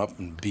just come up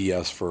and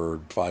BS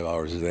for 5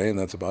 hours a day, and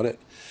that's about it.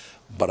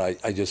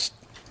 But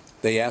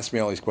they ask me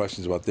all these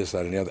questions about this,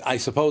 that, and the other. I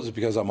suppose it's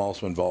because I'm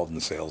also involved in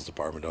the sales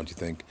department, don't you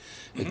think?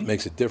 It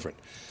makes it different.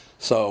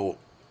 So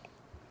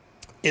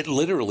it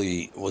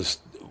literally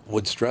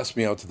would stress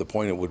me out to the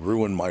point it would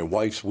ruin my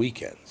wife's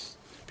weekends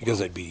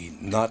because I'd be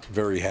not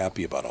very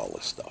happy about all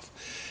this stuff.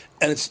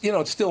 And it's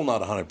still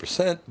not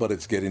 100%, but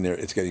it's getting there.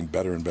 It's getting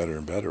better and better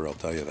and better, I'll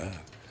tell you that.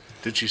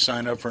 Did she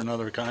sign up for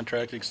another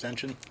contract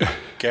extension,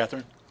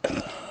 Catherine?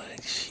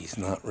 She's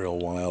not real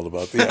wild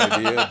about the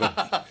idea,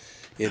 but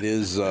it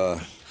is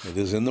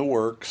in the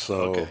works.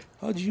 So Okay.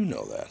 How'd you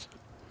know that?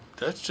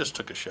 That just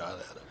took a shot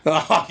at it.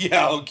 Oh,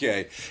 yeah,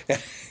 okay.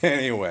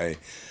 Anyway,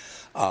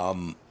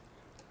 Kyle,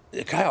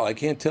 I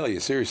can't tell you,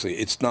 seriously,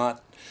 it's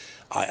not,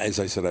 as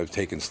I said, I've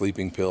taken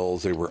sleeping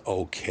pills. They were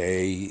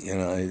okay,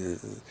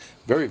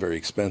 very, very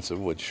expensive,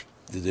 which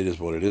it is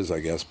what it is,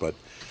 I guess, but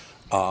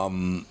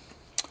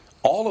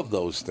all of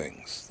those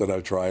things that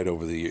I've tried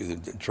over the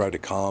years, tried to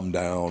calm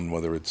down,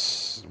 whether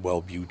it's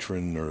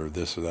Wellbutrin or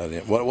this or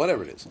that,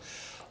 whatever it is,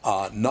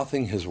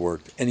 nothing has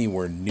worked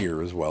anywhere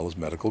near as well as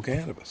medical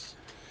cannabis.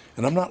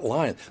 And I'm not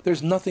lying.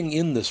 There's nothing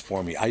in this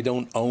for me. I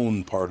don't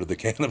own part of the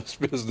cannabis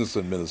business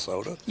in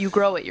Minnesota. You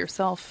grow it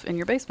yourself in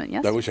your basement,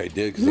 yes? I wish I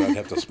did, because I'd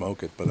have to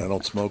smoke it, but I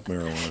don't smoke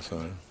marijuana, so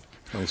I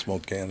don't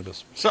smoke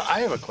cannabis. So I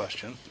have a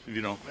question.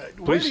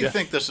 Where do you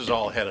think this is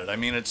all headed? I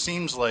mean, it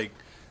seems like,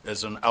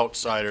 as an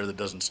outsider that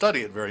doesn't study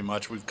it very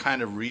much, we've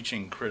kind of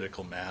reaching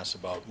critical mass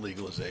about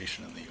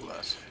legalization in the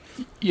U.S.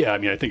 Yeah, I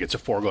mean, I think it's a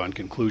foregone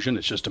conclusion.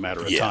 It's just a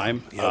matter of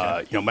time.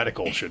 Yeah.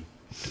 Medical should,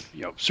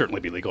 certainly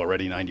be legal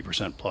already.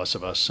 90% plus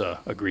of us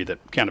agree that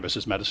cannabis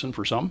is medicine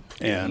for some,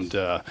 and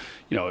the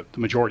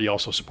majority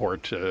also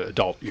support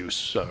adult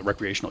use,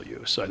 recreational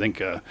use. I think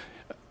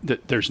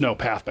that there's no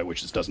path by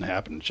which this doesn't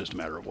happen. It's just a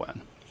matter of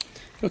when.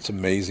 What's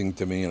amazing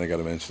to me, and I got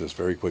to mention this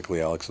very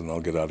quickly, Alex, and I'll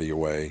get out of your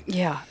way.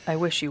 Yeah, I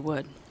wish you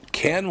would.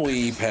 Can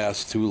we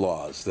pass two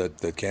laws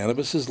that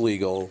cannabis is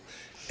legal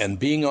and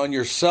being on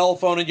your cell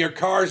phone in your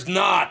car is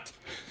not?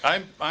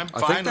 I'm fine I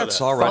think with that's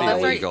that. already Well,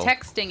 illegal.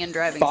 texting and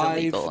driving is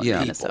illegal in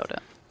Minnesota.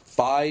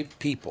 5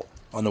 people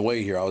on the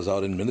way here. I was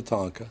out in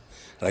Minnetonka,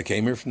 and I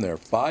came here from there.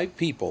 5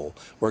 people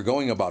were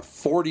going about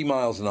 40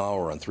 miles an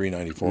hour on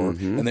 394,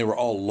 and they were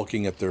all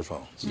looking at their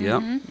phones.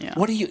 Yep. Yeah.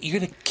 What are you're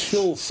going to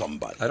kill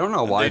somebody? I don't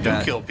know why They do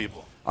that. kill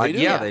people. They do?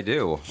 Yeah, Yeah. they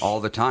do all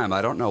the time.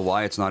 I don't know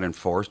why it's not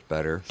enforced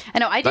better. I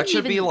know. I That didn't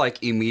should be even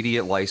like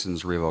immediate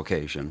license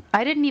revocation.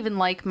 I didn't even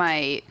like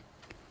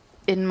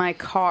in my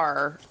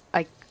car.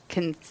 I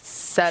can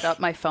set up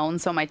my phone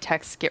so my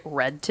texts get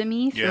read to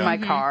me through Yeah. my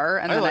car,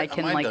 and then I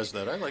can mine does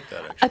that. I like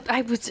that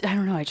actually. I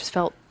don't know. I just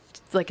felt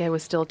like I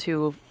was still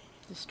too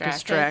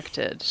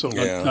distracted. So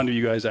Yeah. none of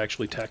you guys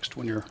actually text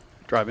when you're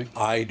driving?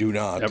 I do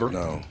not. Ever?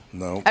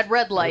 No. At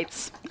red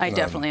lights, I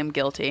definitely am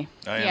guilty.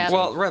 I am Yeah. too.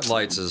 Well, red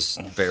lights is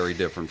very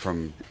different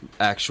from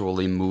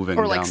actually moving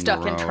Or down like stuck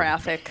the road. in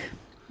traffic.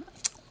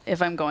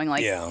 If I'm going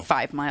like Yeah.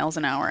 5 miles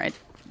an hour,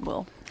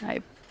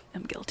 I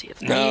am guilty of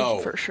that No,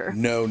 for sure.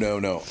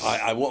 No.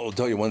 I will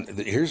tell you one.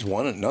 Here's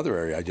another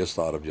area I just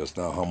thought of just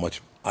now. How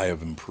much I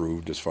have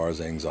improved as far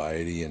as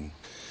anxiety, and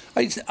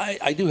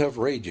I do have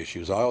rage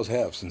issues. I always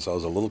have since I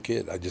was a little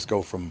kid. I just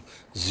go from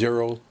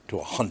 0 to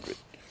 100.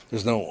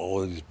 There's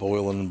no he's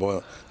boiling and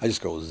boiling. I just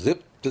go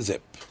zip to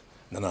zip,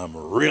 and I'm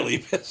really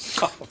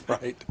pissed off,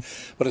 right?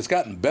 But it's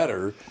gotten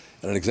better.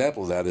 And an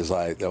example of that is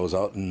I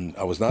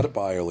was not at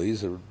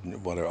Byerly's or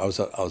whatever. I was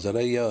at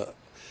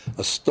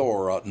a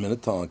store out in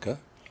Minnetonka.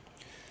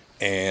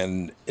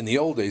 And in the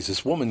old days,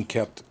 this woman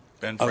kept.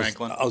 Ben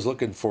Franklin? I was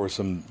looking for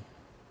some.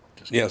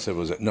 Yes, it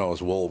was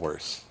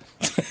Woolworths.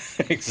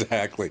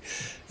 Exactly.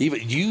 Do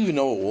you even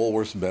know what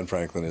Woolworths and Ben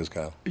Franklin is,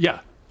 Kyle?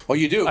 Yeah. Oh,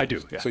 you do? I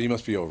do, yeah. So you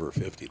must be over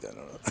 50 then.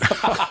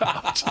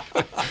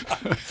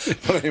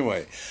 But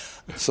anyway,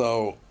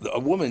 so a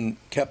woman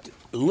kept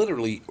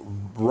literally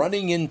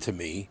running into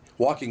me,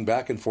 walking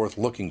back and forth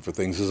looking for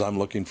things as I'm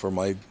looking for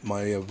my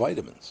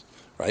vitamins,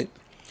 right?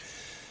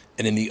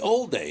 And in the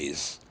old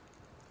days,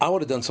 I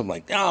would have done something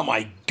like, oh,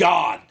 my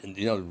God, and,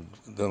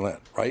 done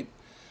that, right?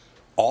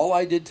 All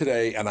I did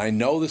today, and I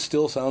know this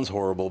still sounds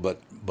horrible,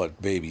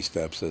 but baby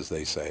steps, as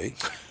they say,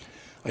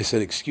 I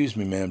said, excuse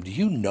me, ma'am, do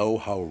you know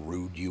how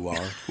rude you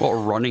are? Well,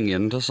 running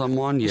into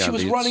someone? Yeah, She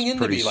was it's running into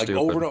pretty me like stupid.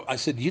 over and over. I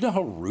said, you know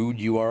how rude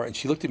you are? And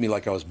she looked at me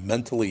like I was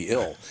mentally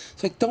ill.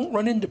 It's like, don't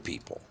run into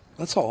people.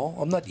 That's all.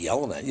 I'm not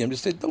yelling at you. I'm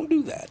just saying, don't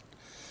do that.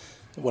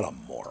 What a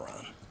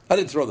moron. I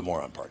didn't throw the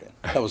moron part in.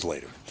 That was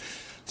later.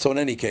 So in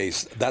any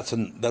case, that's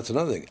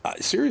another thing.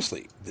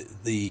 Seriously,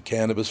 the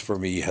cannabis for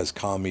me has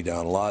calmed me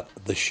down a lot.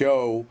 The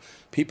show,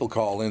 people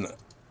call in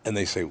and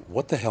they say,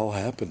 what the hell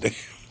happened to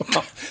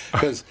you?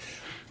 Because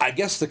I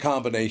guess the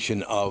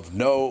combination of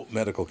no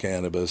medical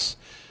cannabis,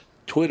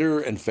 Twitter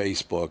and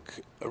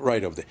Facebook,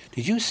 right over there.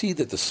 Did you see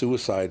that the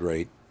suicide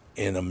rate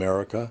in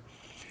America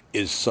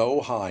is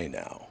so high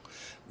now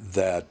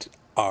that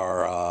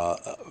our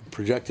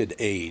projected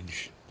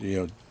age,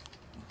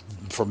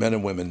 for men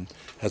and women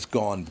has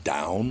gone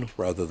down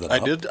rather than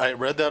up? I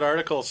read that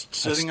article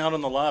sitting out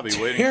in the lobby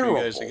waiting for you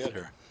guys to get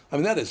here. I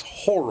mean, that is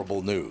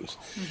horrible news.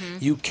 Mm-hmm.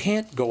 You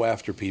can't go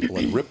after people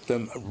and rip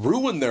them,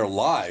 ruin their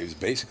lives.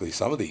 Basically,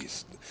 some of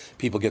these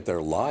people get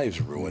their lives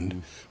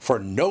ruined for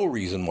no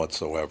reason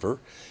whatsoever,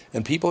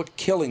 and people are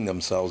killing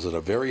themselves at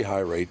a very high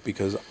rate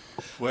because.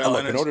 Well,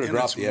 look, in order to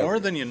drop it's the more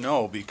average. than you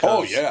know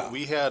because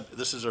we had,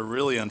 this is a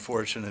really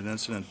unfortunate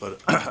incident,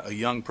 but a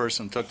young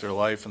person took their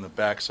life in the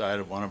backside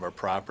of one of our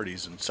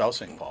properties in South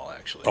St. Paul,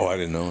 actually. Oh, I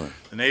didn't know that.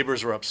 The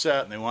neighbors were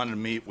upset, and they wanted to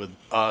meet with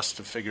us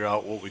to figure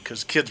out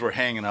because kids were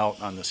hanging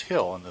out on this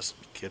hill, and this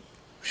kid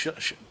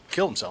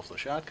killed himself with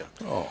a shotgun.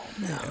 Oh,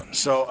 man.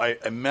 So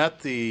I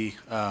met the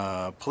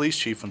police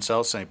chief in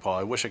South St. Paul.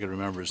 I wish I could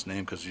remember his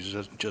name because he's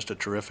just a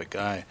terrific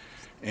guy.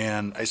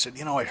 And I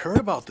said, I heard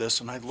about this,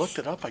 and I looked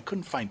it up. I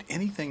couldn't find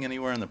anything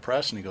anywhere in the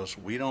press. And he goes,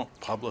 we don't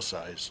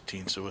publicize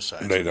teen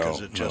suicides because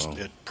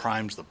it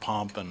primes the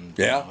pump, and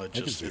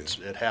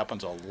it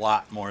happens a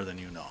lot more than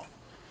you know.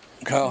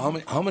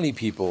 Kyle, how many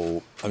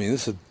people? I mean,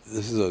 this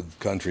is a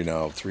country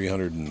now of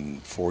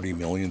 340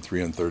 million,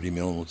 330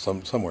 million,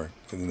 somewhere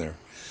in there.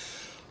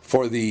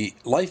 For the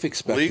life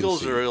expectancy,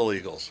 legals or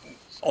illegals?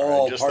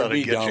 Oh, pardon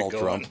me, Donald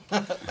Trump.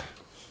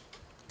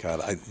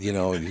 God,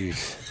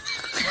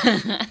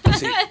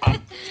 see,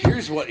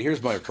 here's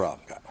my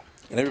problem, Kyle,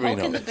 and everybody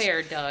knows the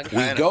bear, Doug.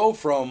 We go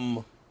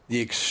from the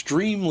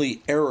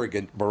extremely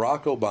arrogant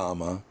Barack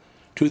Obama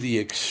to the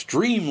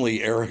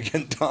extremely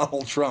arrogant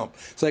Donald Trump.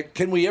 It's like,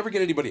 can we ever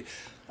get anybody?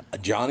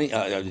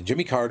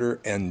 Jimmy Carter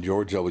and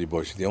George W.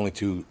 Bush, the only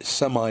two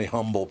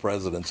semi-humble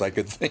presidents I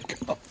could think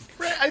of.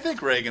 I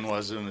think Reagan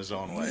was in his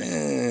own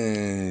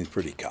way.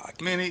 Pretty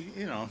cocky. I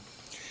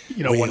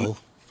mean,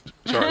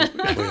 Sorry.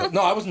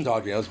 No, I wasn't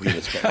talking. I was being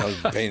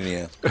a pain in the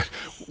ass.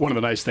 One of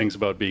the nice things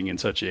about being in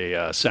such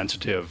a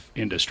sensitive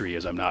industry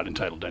is I'm not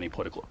entitled to any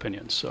political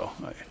opinions. So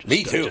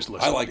me too.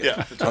 I like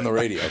it on the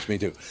radio. It's me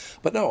too.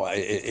 But no,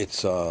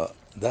 it's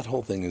that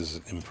whole thing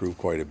has improved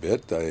quite a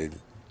bit.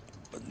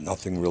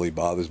 Nothing really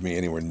bothers me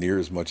anywhere near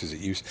as much as it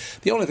used.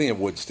 The only thing it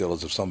would still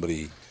is if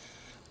somebody.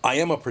 I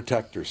am a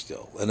protector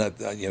still, and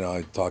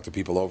I talk to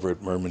people over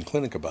at Merman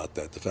Clinic about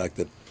that. The fact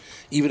that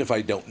even if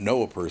I don't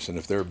know a person,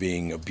 if they're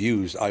being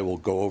abused, I will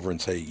go over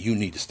and say, "You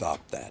need to stop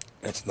that."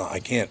 I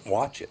can't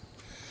watch it.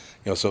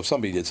 So if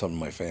somebody did something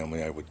to my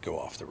family, I would go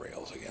off the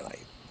rails again.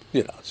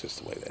 It's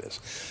just the way that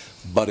is.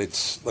 But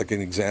it's like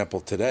an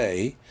example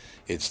today.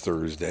 It's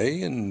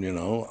Thursday, and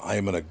I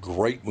am in a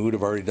great mood.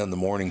 I've already done the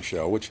morning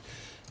show.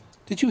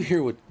 Did you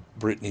hear what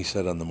Brittany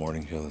said on the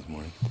morning show this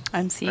morning?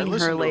 I'm seeing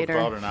her later.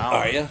 About an hour.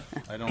 Are you?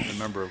 I don't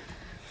remember.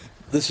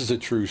 This is a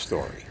true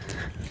story.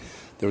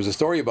 There was a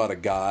story about a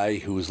guy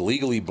who was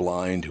legally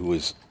blind who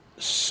was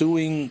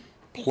suing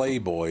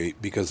Playboy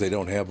because they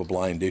don't have a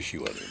blind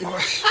issue anymore.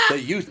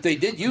 They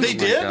did use it.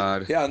 They did?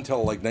 God. Yeah, until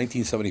like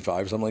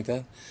 1975 or something like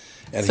that.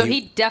 And so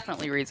he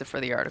definitely reads it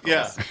for the articles.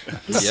 Yeah.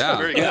 Yeah.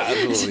 Very good.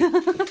 Yeah,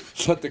 absolutely.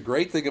 But the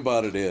great thing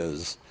about it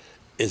is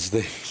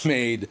they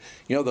made,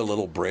 the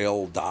little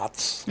braille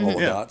dots, all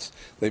the dots.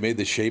 They made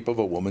the shape of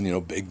a woman,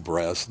 big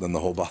breasts, and then the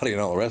whole body and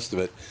all the rest of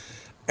it.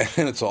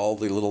 And it's all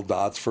the little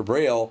dots for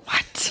braille.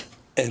 What?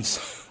 And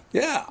so,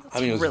 yeah.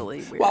 It was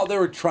really weird. Well, they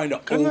were trying to...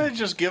 Couldn't they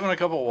just given a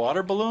couple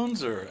water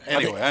balloons? Or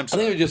anyway, I'm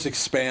sorry. I think they're just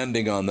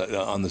expanding on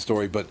the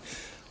story. But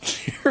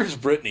here's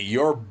Brittany,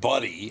 your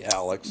buddy,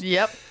 Alex.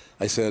 Yep.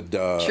 I said...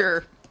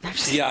 Sure.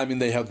 Yeah,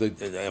 they have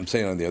I'm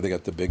saying on there, they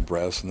got the big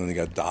breasts, and then they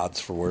got dots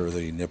for where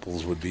the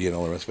nipples would be and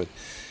all the rest of it.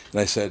 And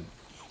I said,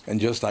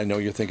 I know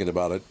you're thinking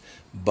about it,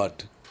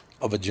 but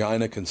a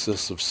vagina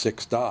consists of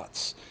 6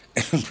 dots.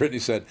 And Brittany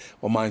said,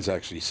 well, mine's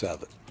actually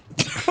 7.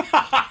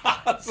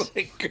 I was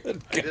like, good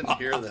God. I didn't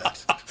hear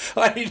that.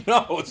 I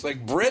know. It's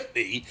like,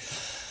 Brittany.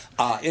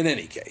 In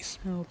any case.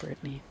 Oh,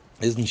 Brittany.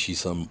 Isn't she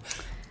some...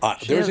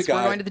 There's a guy...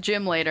 We're going to the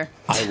gym later.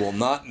 I will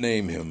not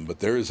name him, but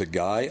there is a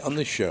guy on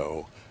the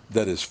show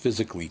that is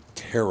physically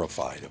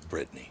terrified of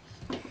Brittany.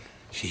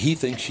 He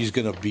thinks she's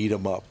going to beat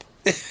him up.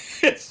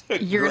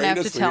 You're going to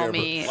have to tell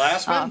me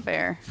off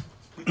air.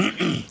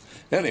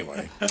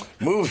 Anyway,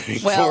 moving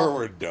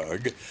forward,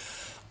 Doug.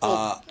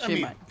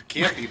 It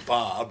can't be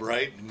Bob,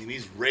 right?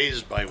 He's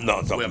raised by women.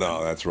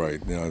 No, that's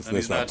right.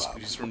 It's not Bob.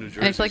 He's from New Jersey.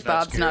 And I feel like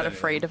Bob's not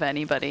afraid of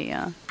anybody.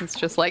 Yeah, it's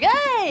just like,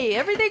 hey,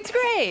 everything's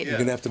great. You're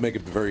gonna have to make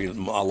it a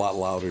lot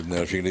louder than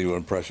that if you're gonna do an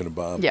impression of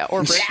Bob. Yeah,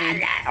 or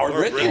Brittany. or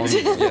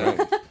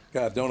Brittany.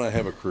 God, don't I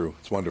have a crew?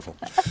 It's wonderful.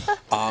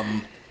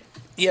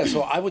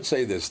 So I would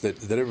say this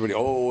that everybody.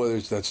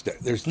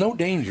 There's no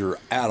danger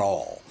at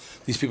all.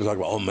 These people talk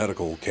about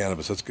medical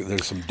cannabis.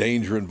 There's some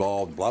danger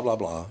involved. Blah blah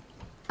blah.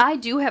 I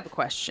do have a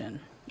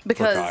question.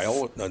 Because For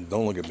Kyle? No,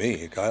 don't look at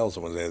me. Kyle's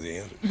the one that has the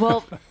answer.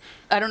 Well,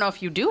 I don't know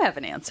if you do have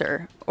an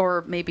answer,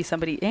 or maybe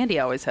Andy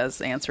always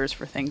has answers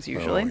for things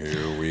usually. Oh,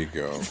 here we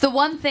go. It's the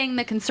one thing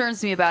that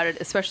concerns me about it,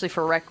 especially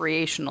for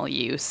recreational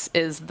use,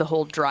 is the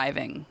whole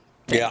driving.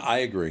 Yeah, I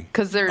agree.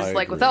 Because there's,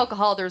 with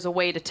alcohol, there's a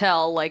way to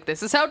tell,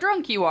 this is how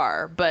drunk you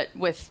are. But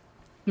with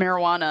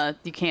marijuana,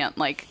 you can't,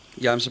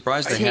 Yeah, I'm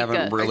surprised they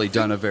haven't really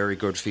done a very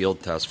good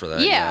field test for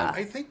that Yeah. yet.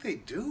 I think they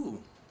do.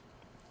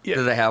 Yeah.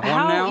 Do they have one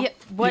now? Yeah,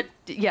 what?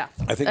 Yeah.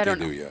 I think don't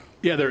they know. do, yeah.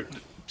 Yeah, there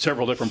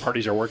several different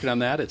parties are working on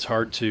that. It's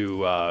hard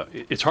to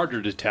it's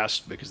harder to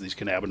test because these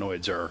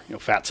cannabinoids are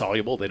fat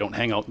soluble. They don't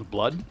hang out in the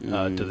blood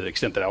to the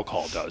extent that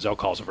alcohol does.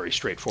 Alcohol is a very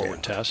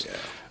straightforward test.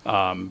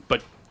 Yeah.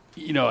 But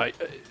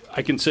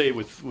I can say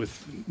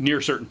with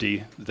near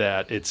certainty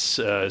that it's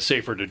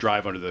safer to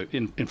drive under the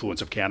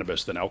influence of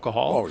cannabis than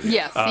alcohol. Oh,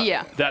 yeah. Yes,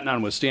 yeah. That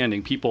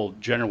notwithstanding, people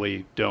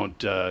generally don't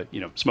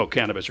smoke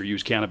cannabis or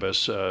use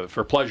cannabis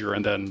for pleasure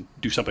and then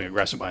do something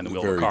aggressive behind the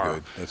wheel of a car.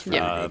 Good. That's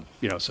very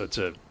good. So it's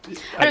a.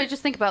 I don't know,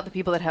 just think about the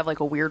people that have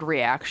a weird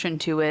reaction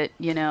to it.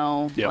 They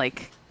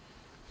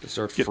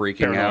start Get freaking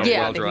paranoid. out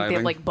Yeah, while they think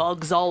driving. they have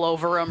bugs all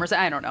over them, or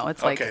something. I don't know.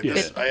 It's Okay,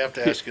 it- I have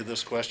to ask you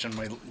this question.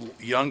 My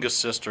youngest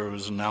sister,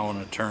 who's now an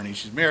attorney,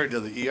 she's married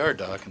to the ER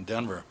doc in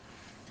Denver.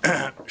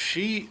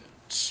 She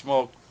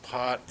smoked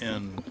pot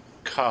in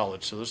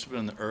college, so this would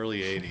have been in the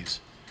early 80s,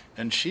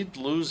 and she'd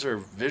lose her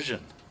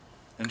vision.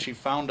 And she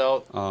found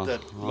out that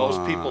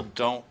most people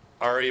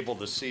are able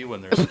to see when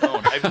they're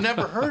stoned. I've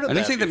never heard of that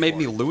Anything that made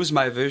me before. lose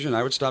my vision,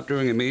 I would stop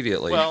doing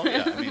immediately. Well,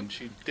 yeah, I mean,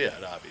 she did,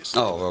 obviously.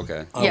 Oh,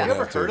 okay. I would Yeah. You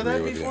ever have to heard of that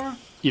agree with you.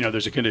 before?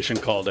 There's a condition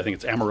called, I think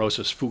it's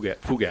amaurosis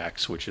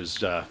fugax, which is...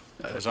 That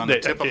was on the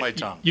tip of my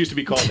tongue. It used to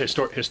be called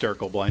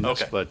hysterical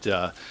blindness, Okay. but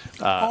yeah.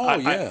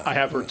 I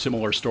have heard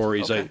similar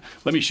stories. Okay.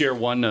 Let me share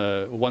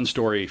one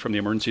story from the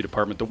emergency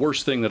department. The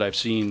worst thing that I've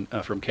seen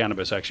from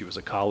cannabis actually was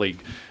a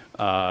colleague.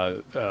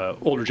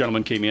 Older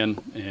gentleman came in,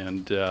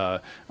 and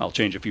I'll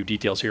change a few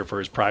details here for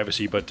his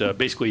privacy, but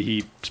basically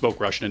he spoke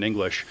Russian and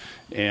English,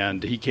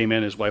 and he came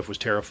in, his wife was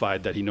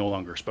terrified that he no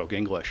longer spoke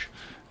English.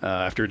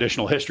 After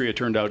additional history, it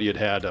turned out he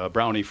had a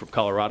brownie from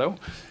Colorado,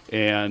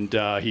 and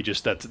he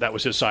just that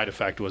was his side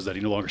effect, was that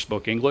he no longer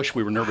spoke English.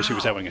 We were nervous he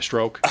was having a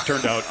stroke. It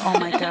turned out Oh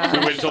my god. we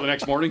waited until the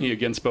next morning. He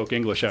again spoke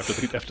English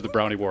after the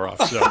brownie wore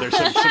off. So there's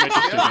some interesting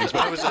things. I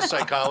But was a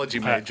psychology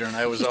major, and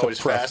I was Just a always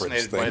preference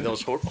fascinated by thing.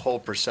 those whole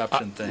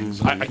perception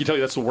things. I can tell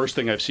you that's the worst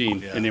thing I've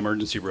seen Yeah. in the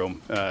emergency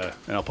room, and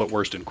I'll put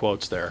worst in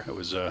quotes there. It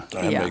was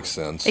That Yeah. makes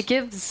sense. It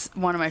gives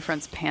one of my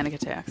friends panic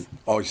attacks.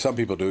 Oh, some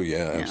people do,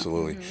 yeah,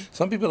 absolutely.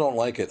 Some people don't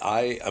like it.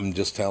 I'm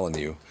just telling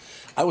you.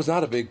 I was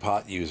not a big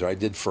pot user. I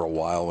did for a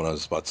while when I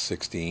was about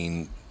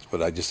 16,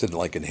 but I just didn't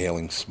like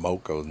inhaling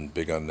smoke. I wasn't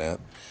big on that,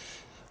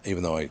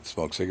 even though I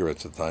smoked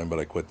cigarettes at the time, but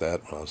I quit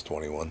that when I was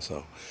 21.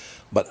 So,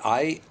 but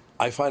I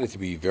find it to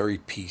be very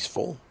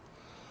peaceful.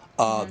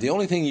 The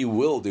only thing you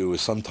will do is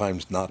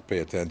sometimes not pay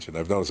attention.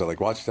 I've noticed that,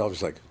 watch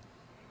television,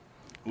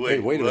 hey,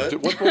 wait a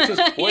minute. What's this?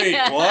 Wait,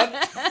 what?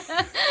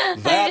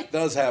 That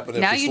does happen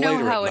if Now it's you know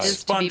later how at it night.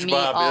 is to be me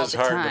all SpongeBob is the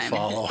hard time. to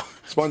follow.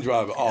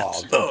 SpongeBob,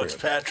 Oh, it's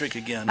Patrick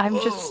again.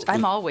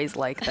 I'm always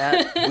like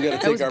that. We got to I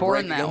take was our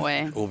born break that again.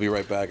 way. We'll be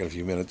right back in a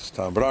few minutes.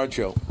 Tom Bernard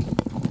Show.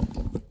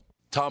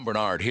 Tom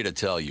Bernard here to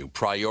tell you,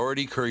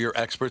 Priority Courier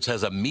Experts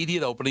has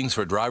immediate openings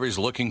for drivers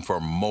looking for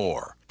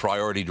more.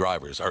 Priority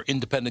drivers are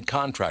independent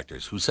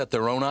contractors who set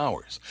their own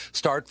hours,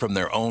 start from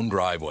their own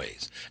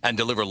driveways, and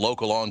deliver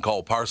local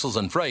on-call parcels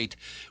and freight,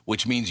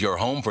 which means you're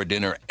home for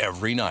dinner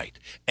every night,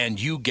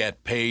 and you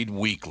get paid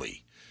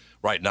weekly.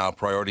 Right now,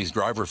 Priority's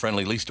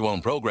driver-friendly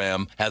lease-to-own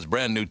program has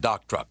brand-new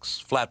dock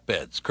trucks,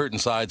 flatbeds, curtain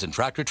sides, and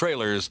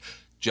tractor-trailers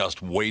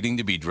just waiting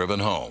to be driven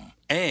home.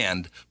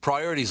 And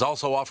Priority's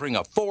also offering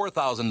a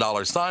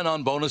 $4,000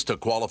 sign-on bonus to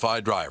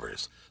qualified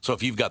drivers. So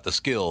if you've got the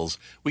skills,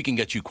 we can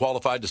get you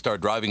qualified to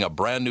start driving a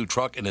brand-new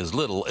truck in as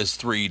little as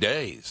 3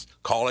 days.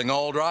 Calling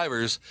all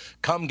drivers,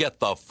 come get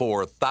the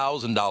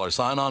 $4,000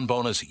 sign-on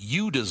bonus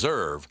you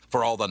deserve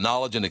for all the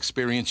knowledge and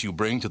experience you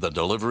bring to the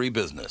delivery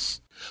business.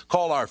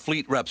 Call our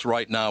fleet reps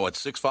right now at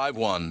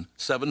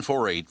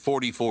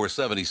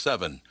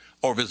 651-748-4477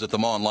 or visit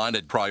them online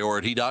at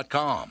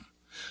priority.com.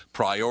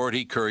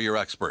 Priority Courier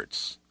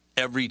Experts.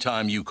 Every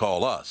time you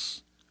call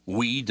us,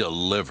 we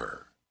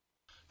deliver.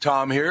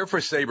 Tom here for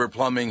Sabre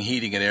Plumbing,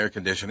 Heating, and Air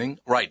Conditioning.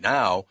 Right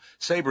now,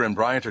 Sabre and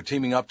Bryant are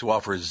teaming up to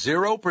offer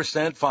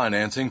 0%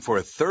 financing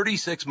for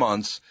 36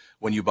 months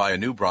when you buy a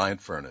new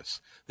Bryant furnace.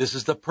 This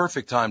is the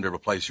perfect time to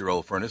replace your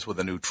old furnace with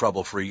a new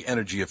trouble-free,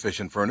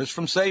 energy-efficient furnace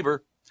from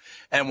Sabre.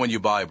 And when you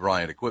buy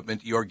Bryant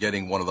equipment, you're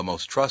getting one of the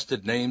most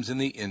trusted names in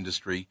the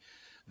industry.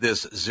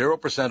 This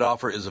 0%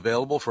 offer is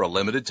available for a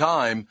limited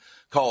time.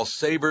 Call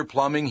Sabre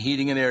Plumbing,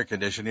 Heating, and Air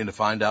Conditioning to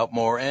find out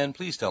more, and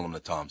please tell them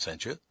that Tom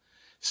sent you.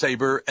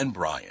 Sabre and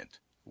Bryant,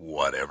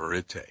 whatever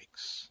it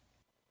takes.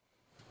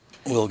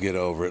 We'll get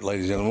over it,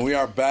 ladies and gentlemen. We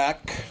are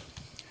back.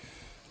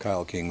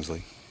 Kyle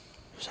Kingsley,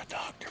 who's a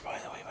doctor, by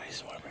the way, but I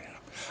just want to bring it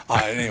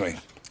up. Anyway,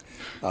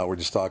 we're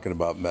just talking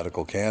about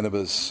medical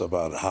cannabis,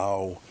 about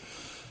how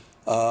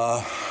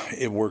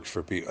it works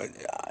for people.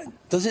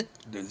 does it?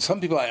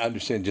 Some people I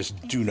understand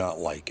just do not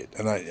like it,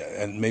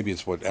 and maybe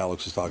it's what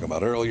Alex was talking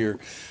about earlier.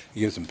 It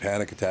gives them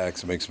panic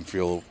attacks, it makes them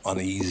feel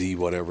uneasy,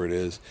 whatever it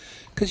is.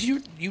 Because you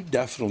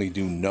definitely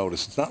do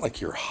notice. It's not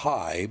like you're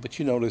high, but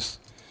you notice.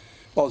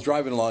 Well, I was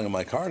driving along in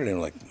my car today, and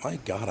I'm like, my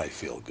God, I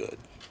feel good.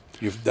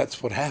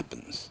 That's what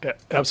happens. Yeah,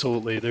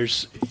 absolutely.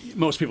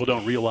 Most people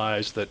don't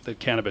realize that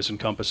cannabis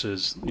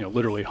encompasses,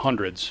 literally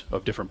hundreds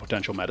of different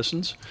potential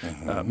medicines,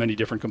 many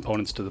different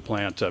components to the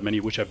plant, many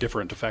of which have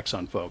different effects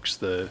on folks.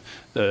 The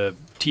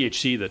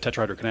THC, the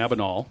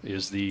tetrahydrocannabinol,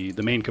 is the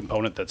main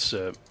component that's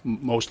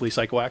mostly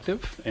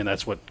psychoactive, and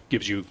that's what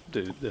gives you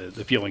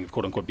the feeling of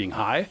quote unquote being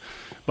high.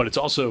 But it's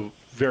also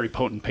very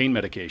potent pain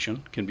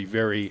medication, can be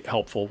very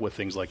helpful with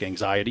things like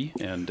anxiety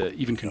and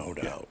even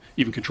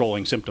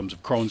controlling symptoms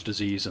of Crohn's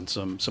disease and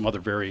some other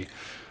very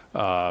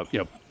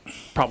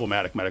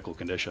problematic medical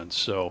conditions.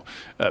 So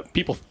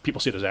people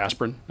see it as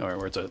aspirin,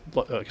 or it's a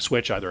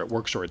switch, either it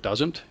works or it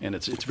doesn't, and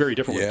it's very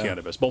different with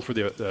cannabis, both for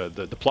the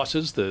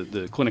pluses,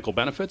 the clinical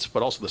benefits,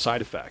 but also the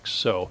side effects.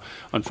 So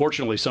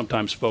unfortunately,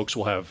 sometimes folks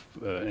will have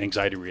an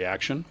anxiety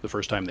reaction the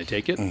first time they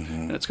take it,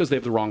 and it's because they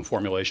have the wrong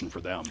formulation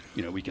for them.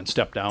 We can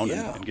step down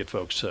and get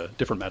folks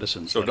different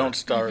medicines. So don't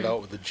start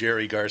out with the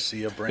Jerry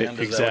Garcia brand.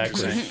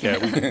 Exactly.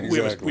 We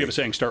have a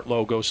saying: start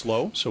low, go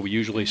slow. So we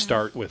usually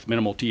start with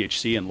minimal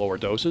THC and lower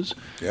doses.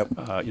 Yep.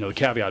 The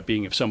caveat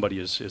being if somebody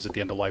is at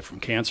the end of life from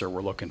cancer,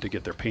 we're looking to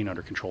get their pain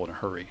under control in a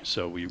hurry.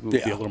 So we will be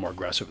a little more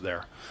aggressive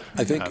there.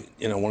 I think,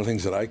 one of the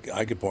things that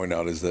I could point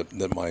out is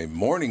that my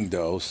morning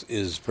dose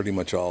is pretty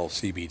much all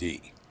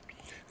CBD.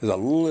 There's a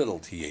little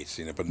THC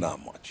in it, but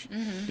not much.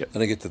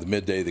 Then I get to the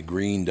midday, the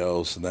green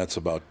dose, and that's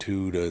about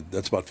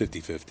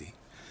 50-50.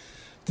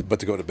 But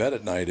to go to bed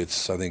at night,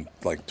 it's, I think,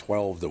 like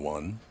 12 to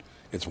 1.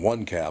 It's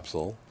one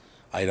capsule.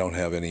 I don't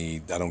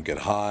get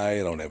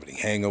high, I don't have any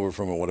hangover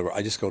from it, whatever.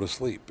 I just go to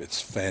sleep.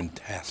 It's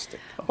fantastic.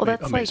 Well,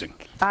 that's amazing.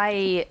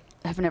 I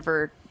have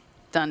never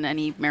done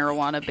any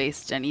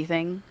marijuana-based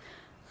anything.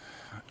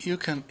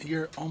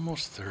 You're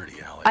almost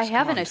 30, Alex. I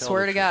haven't, I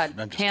swear to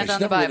God. Hand on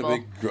the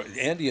Bible.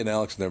 Andy and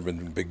Alex have never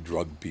been big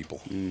drug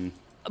people.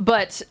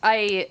 But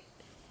I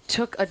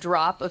took a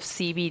drop of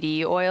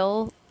CBD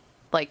oil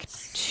like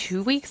 3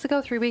 weeks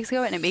ago,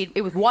 and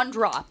it was one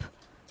drop.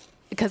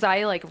 Because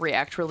I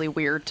react really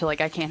weird to I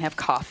can't have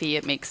coffee.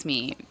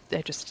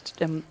 I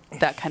just am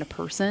that kind of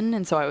person.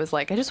 And so I was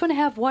like, I just want to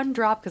have one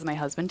drop because my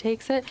husband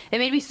takes it. It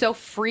made me so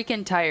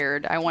freaking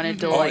tired. I wanted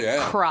to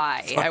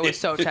cry. I was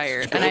so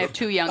tired. And I have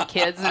 2 young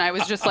kids, and I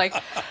was just like,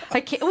 I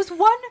can't. It was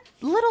one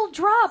little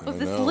drop of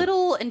this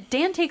little, and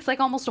Dan takes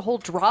almost a whole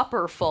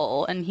dropper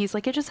full. And he's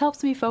like, it just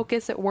helps me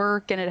focus at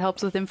work, and it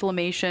helps with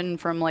inflammation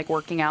from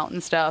working out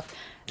and stuff.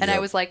 And I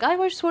was like, I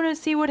just want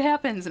to see what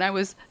happens. And I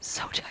was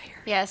so tired.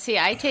 Yeah, see,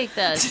 I take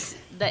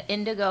the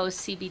Indigo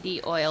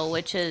CBD oil,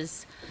 which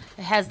it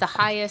has the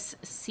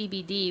highest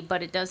CBD,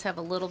 but it does have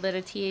a little bit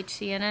of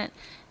THC in it.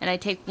 And I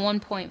take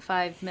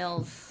 1.5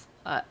 mils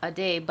a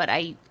day, but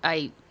I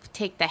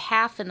take the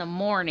half in the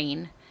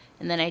morning,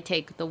 and then I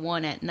take the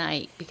one at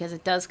night, because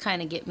it does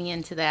kind of get me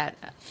into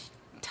that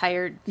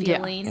tired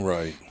feeling. Yeah.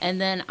 Right. And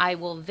then I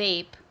will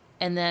vape.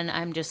 And then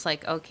I'm just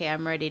like, okay,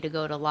 I'm ready to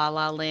go to La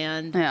La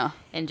Land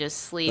and just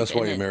sleep. That's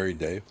why you married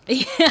Dave?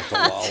 Yeah. To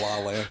La La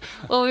Land?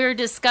 Well, we were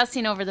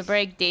discussing over the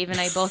break, Dave and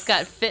I both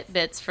got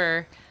Fitbits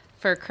for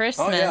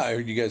Christmas. Oh, yeah, I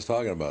heard you guys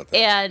talking about that.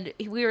 And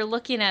we were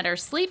looking at our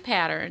sleep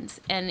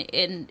patterns,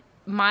 and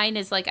mine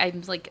is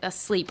I'm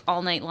asleep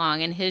all night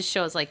long, and his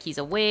shows he's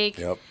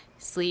awake,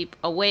 sleep,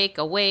 awake,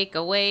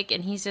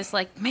 and he's just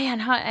like,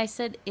 man, I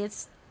said,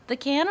 it's the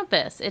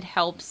cannabis. It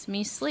helps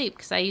me sleep,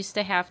 because I used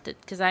to have to,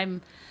 because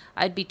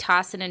I'd be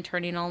tossing and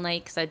turning all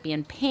night because I'd be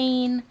in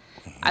pain.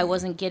 I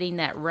wasn't getting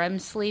that REM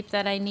sleep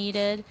that I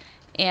needed.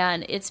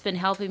 And it's been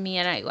helping me.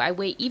 And I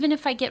wait, even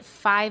if I get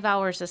 5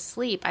 hours of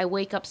sleep, I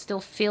wake up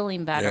still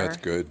feeling better. Yeah, it's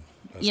good.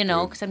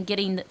 Because I'm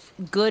getting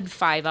good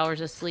 5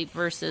 hours of sleep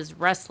versus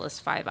restless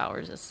 5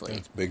 hours of sleep.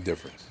 That's a big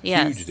difference.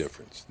 Yes. Huge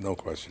difference. No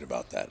question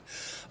about that.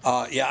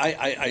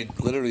 I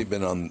literally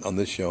been on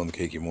this show, on the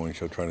KQ Morning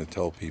Show, trying to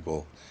tell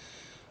people.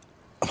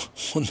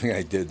 One thing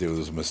I did do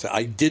was a mistake.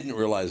 I didn't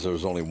realize there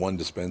was only one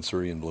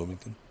dispensary in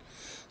Bloomington.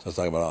 So I was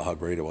talking about how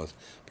great it was.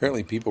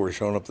 Apparently people were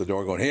showing up the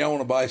door going, hey, I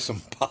want to buy some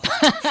pot.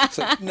 It's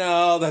like,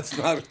 no, that's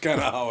not kind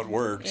of how it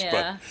works.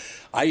 Yeah.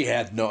 But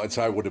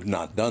I would have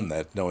not done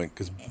that, knowing,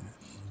 because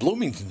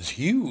Bloomington's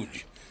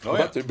huge. Oh, I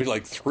thought there'd be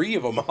 3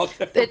 of them out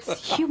there. It's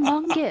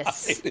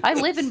humongous. I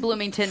live in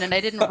Bloomington, and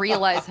I didn't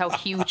realize how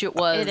huge it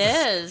was. It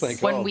is.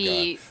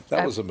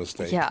 That was a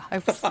mistake. Yeah,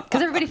 because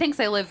everybody thinks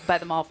I live by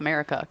the Mall of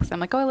America. Because I'm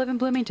like, oh, I live in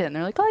Bloomington.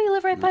 They're like, oh, you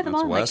live right by the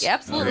mall. I'm like,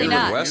 absolutely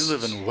not. You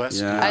live in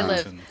West I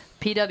Bloomington. live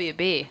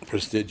PWB.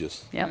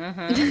 Prestigious.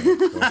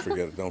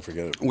 Yep. Don't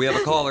forget it. We have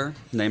a caller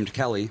named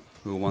Kelly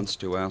who wants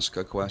to ask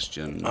a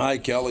question. Hi,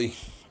 Kelly.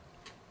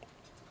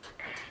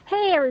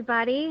 Hey,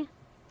 everybody.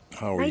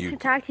 How are you? Nice to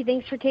talk to you.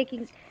 Thanks for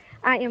taking...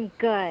 I am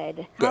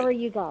good. How are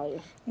you guys?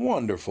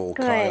 Wonderful.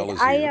 Good. Kyle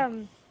is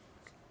here.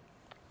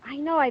 I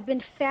know. I've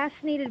been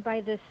fascinated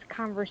by this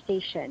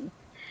conversation.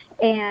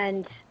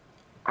 And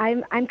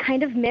I'm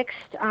kind of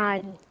mixed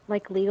on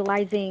like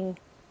legalizing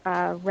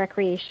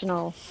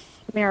recreational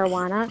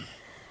marijuana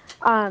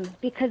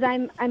because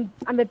I'm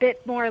a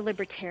bit more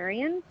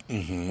libertarian,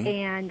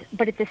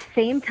 but at the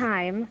same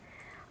time,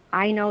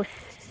 I know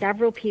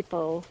several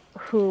people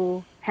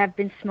who have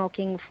been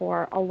smoking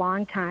for a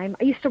long time.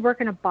 I used to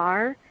work in a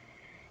bar,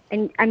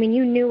 and I mean,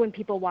 you knew when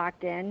people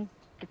walked in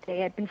that they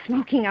had been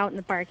smoking out in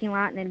the parking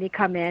lot, and then they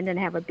come in and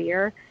have a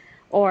beer,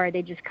 or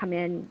they just come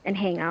in and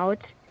hang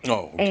out.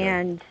 Oh, okay.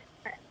 And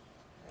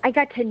I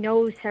got to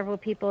know several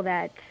people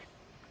that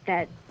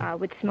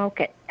would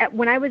smoke it.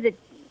 When I was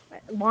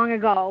long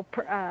ago,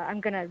 I'm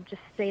going to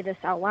just say this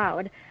out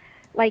loud,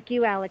 like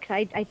you, Alex,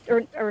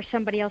 or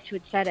somebody else who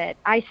had said it,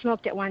 I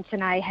smoked it once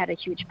and I had a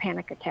huge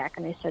panic attack,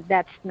 and I said,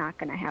 that's not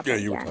going to happen Yeah,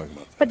 you again. were talking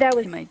about that. But that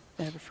was You might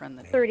have a friend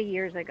that 30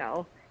 years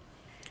ago.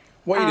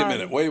 Wait a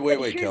minute. Wait,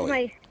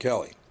 here's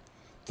Kelly.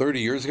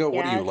 30 years ago?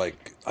 What are you Yes.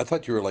 like? I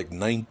thought you were like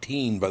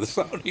 19 by the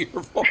sound of your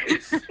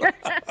voice.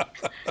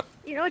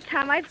 You know,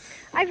 Tom,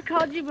 I've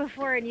called you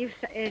before, and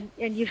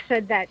you've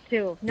said that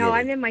too. No, Really?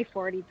 I'm in my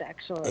 40s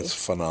actually.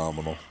 That's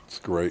phenomenal. It's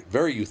great.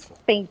 Very youthful.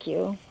 Thank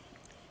you.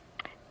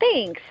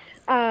 Thanks.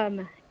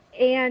 So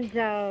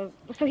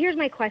here's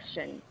my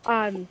question.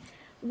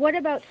 What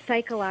about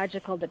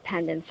psychological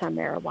dependence on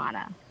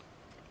marijuana?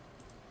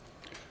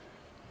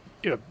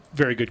 Yeah,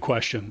 very good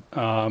question.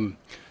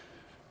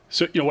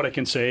 So, what I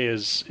can say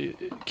is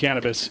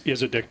cannabis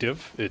is addictive.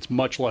 It's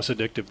much less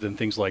addictive than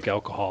things like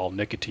alcohol,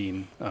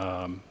 nicotine,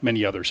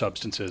 many other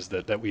substances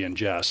that we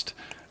ingest.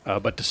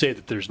 But to say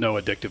that there's no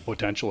addictive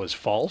potential is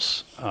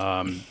false.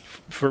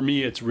 For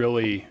me, it's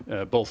really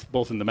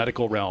both in the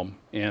medical realm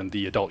and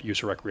the adult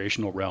use or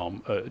recreational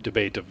realm, a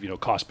debate of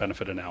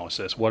cost-benefit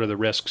analysis. What are the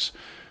risks?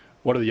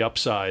 What are the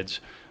upsides?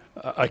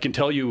 I can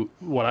tell you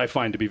what I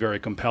find to be very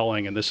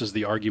compelling, and this is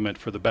the argument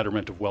for the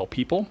betterment of well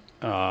people.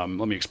 Let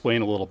me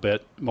explain a little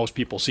bit. Most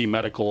people see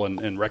medical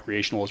and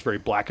recreational as very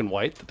black and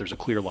white, that there's a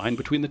clear line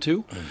between the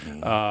two.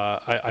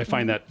 I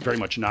find that very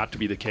much not to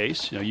be the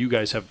case. You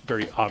guys have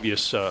very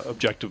obvious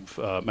objective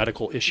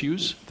medical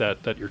issues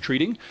that you're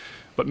treating.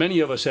 But many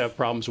of us have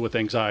problems with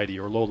anxiety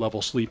or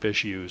low-level sleep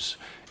issues.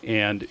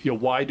 And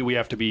why do we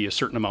have to be a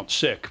certain amount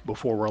sick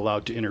before we're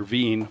allowed to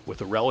intervene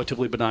with a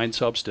relatively benign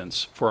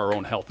substance for our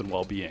own health and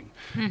well-being?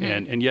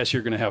 And yes,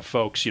 you're going to have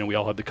folks. We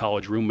all had the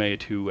college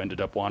roommate who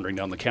ended up wandering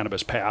down the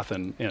cannabis path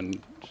and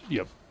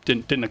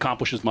didn't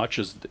accomplish as much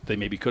as they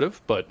maybe could have.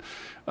 But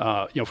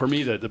for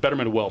me, the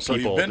betterment of well So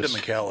people. you've been to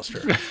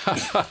McAllister.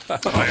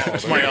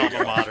 It's my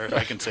alma mater.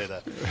 I can say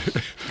that.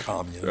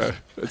 Communist.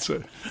 That's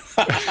it.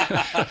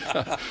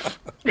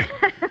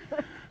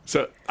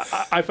 So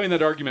I find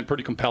that argument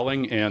pretty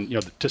compelling, and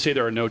to say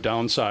there are no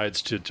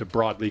downsides to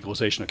broad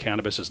legalization of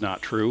cannabis is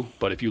not true.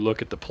 But if you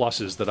look at the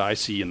pluses that I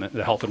see in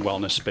the health and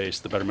wellness space,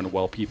 the betterment of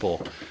well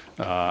people,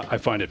 I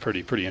find it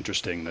pretty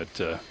interesting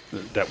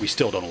that we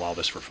still don't allow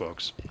this for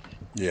folks.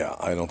 Yeah,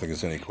 I don't think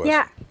there's any question.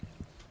 Yeah.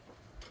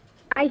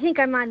 I think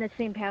I'm on the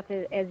same path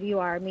as you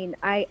are. I mean,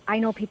 I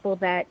know people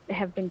that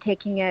have been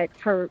taking it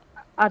for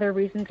other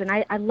reasons, and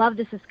I love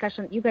this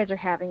discussion that you guys are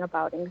having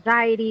about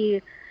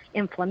anxiety,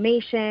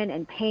 inflammation,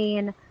 and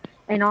pain,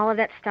 and all of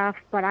that stuff.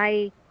 But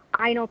I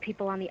know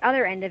people on the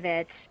other end of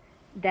it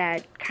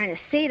that kind of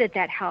say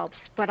that helps,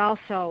 but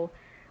also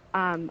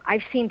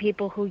I've seen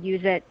people who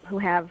use it who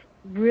have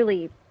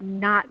really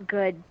not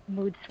good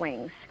mood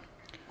swings.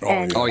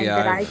 Yeah,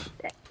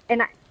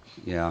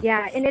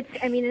 and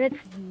it's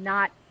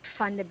not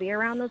fun to be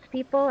around those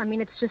people. I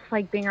mean, it's just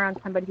like being around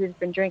somebody who's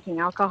been drinking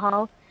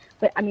alcohol,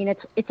 but I mean,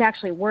 it's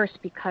actually worse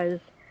because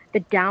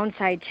the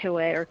downside to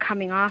it, or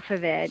coming off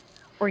of it,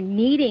 or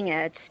needing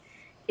it,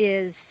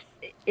 is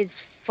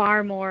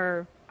far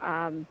more.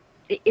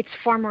 It's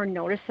far more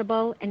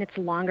noticeable, and it's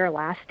longer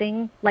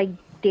lasting, like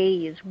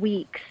days,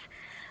 weeks.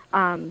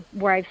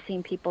 Where I've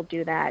seen people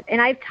do that,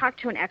 and I've talked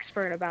to an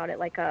expert about it,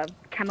 like a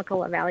chemical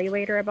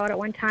evaluator about it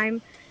one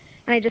time,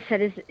 and I just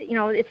said,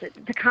 it's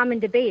the common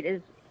debate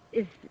is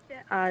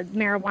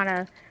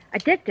marijuana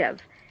addictive?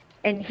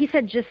 And he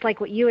said, just like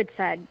what you had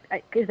said,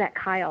 is that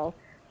Kyle,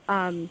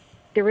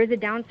 there is a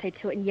downside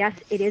to it. And yes,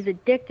 it is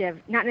addictive,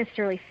 not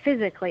necessarily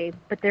physically,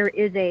 but there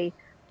is a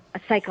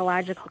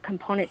psychological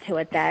component to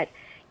it that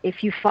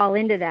if you fall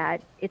into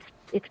that,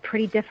 it's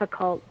pretty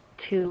difficult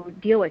to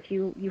deal with.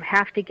 You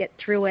have to get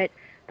through it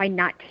by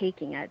not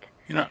taking it.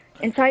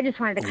 And so I just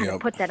wanted to kind of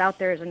put that out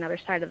there as another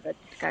side of the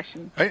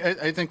discussion.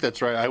 I think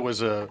that's right. I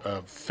was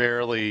a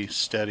fairly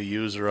steady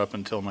user up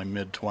until my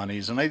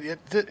mid-20s, and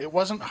it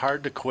wasn't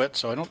hard to quit,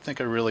 so I don't think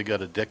I really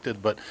got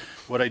addicted. But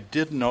what I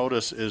did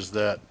notice is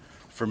that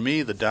for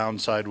me, the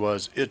downside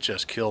was it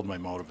just killed my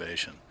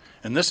motivation.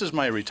 And this is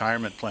my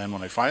retirement plan.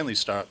 When I finally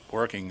start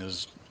working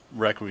as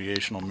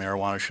recreational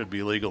marijuana should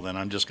be legal, then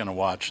I'm just going to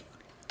watch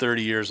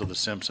 30 years of The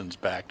Simpsons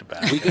back to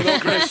back. We could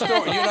open a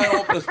store. You and I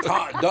open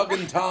a Doug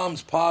and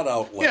Tom's Pot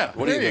Outlet. Yeah,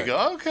 what there do you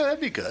go. Okay,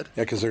 that'd be good.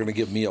 Yeah, because they're going to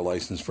give me a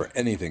license for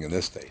anything in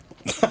this state.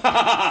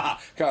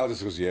 Kyle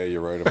just goes, yeah, you're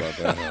right about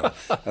that. No,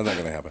 that's not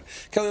going to happen.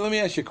 Kelly, let me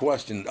ask you a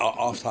question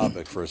off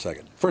topic for a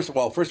second. First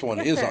one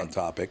is on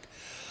topic.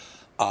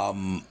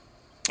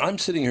 I'm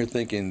sitting here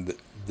thinking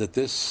that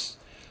this,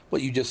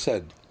 what you just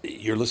said,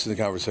 you're listening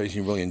to the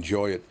conversation, you really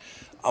enjoy it.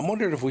 I'm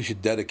wondering if we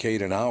should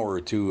dedicate an hour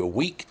or two a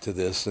week to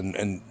this.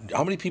 And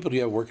how many people do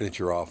you have working at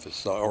your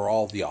office, or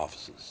all the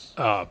offices?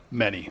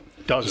 Many.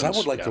 Dozens. Because I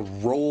would like to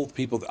roll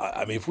people.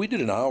 I mean, if we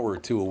did an hour or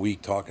two a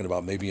week talking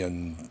about maybe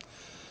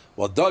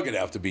Doug would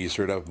have to be,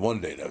 so it'd have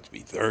one day, it'd have to be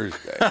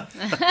Thursday.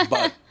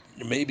 But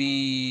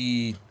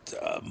maybe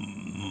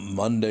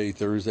Monday,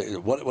 Thursday.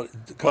 Well,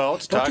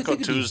 it's Taco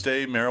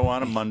Tuesday,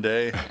 Marijuana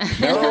Monday,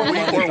 or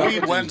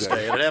Weed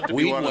Wednesday. It'd have to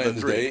be one of the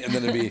three. And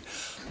then it'd be.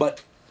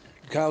 But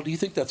Kyle, do you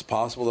think that's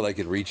possible that I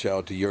could reach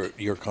out to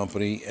your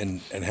company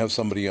and have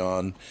somebody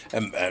on,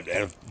 and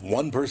if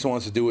one person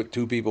wants to do it,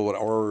 two people,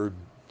 or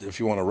if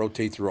you want to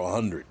rotate through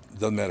 100,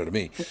 doesn't matter to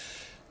me.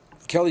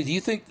 Kelly, do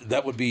you think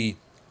that would be?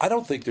 I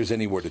don't think there's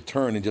anywhere to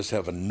turn and just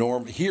have a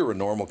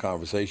normal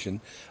conversation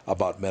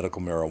about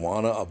medical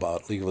marijuana,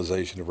 about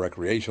legalization of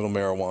recreational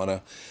marijuana,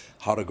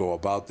 how to go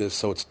about this.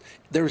 So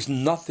there's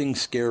nothing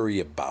scary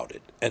about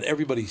it, and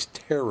everybody's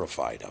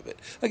terrified of it.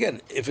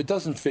 Again, if it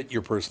doesn't fit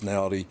your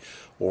personality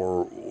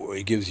or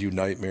it gives you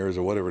nightmares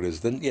or whatever it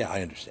is, then yeah,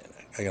 I understand that.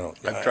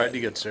 I've tried to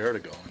get Sarah to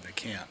go, and I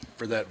can't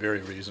for that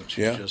very reason.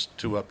 She's just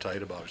too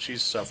uptight about it.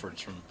 She's suffered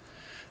from.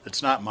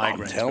 It's not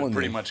migraines, but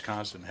pretty much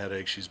constant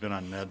headaches. She's been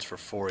on meds for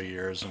 4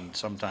 years, and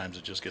sometimes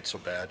it just gets so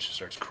bad she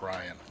starts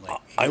crying.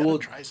 Like, I will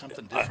try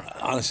something different.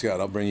 Honestly,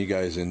 God, I'll bring you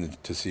guys in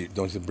to see.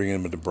 Don't you bring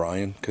them into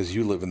Brian, because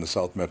you live in the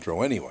South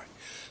Metro anyway,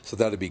 so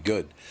that'd be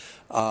good.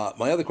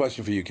 My other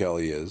question for you,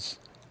 Kelly, is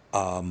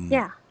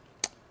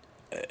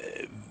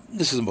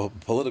this is a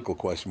political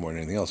question more than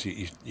anything else.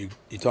 You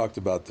talked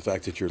about the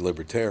fact that you're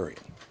libertarian,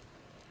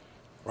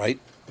 right?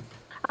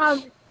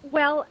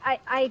 Well,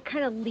 I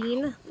kind of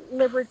lean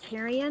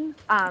libertarian.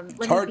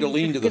 It's hard to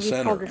lean to the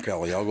center,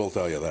 Kelly. I will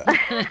tell you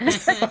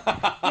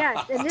that.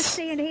 Yes, in this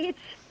day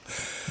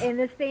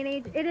and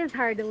age, it is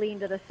hard to lean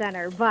to the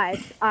center. But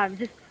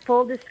just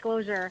full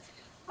disclosure,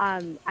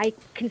 I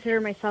consider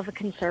myself a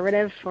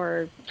conservative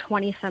for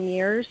 20-some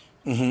years.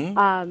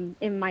 Mm-hmm.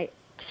 In my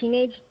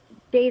teenage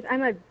days,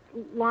 I'm a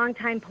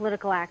longtime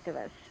political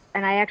activist,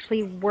 and I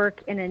actually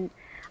work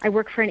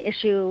for an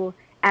issue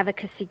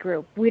advocacy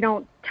group. We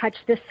don't touch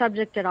this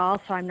subject at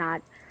all, so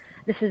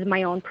this is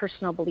my own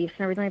personal beliefs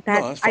and everything like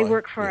that. No, I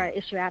work for an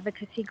issue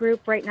advocacy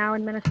group right now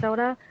in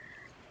Minnesota.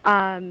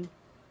 I'm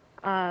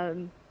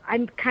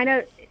kind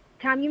of,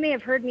 Tom, you may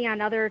have heard me on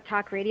other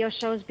talk radio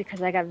shows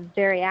because I got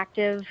very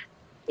active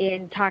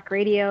in talk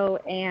radio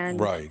and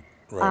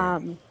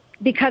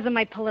because of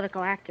my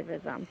political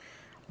activism.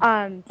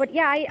 But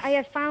yeah, I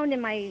have found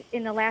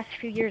in the last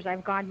few years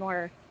I've gone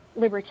more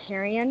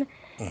libertarian,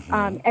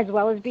 as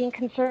well as being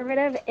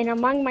conservative. And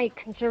among my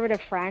conservative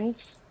friends,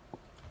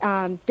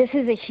 this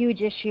is a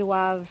huge issue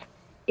of,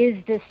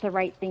 is this the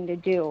right thing to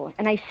do?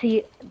 And I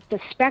see the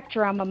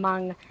spectrum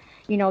among,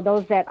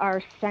 those that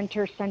are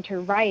center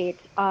right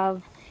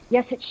of,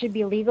 yes, it should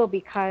be legal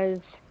because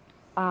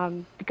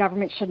the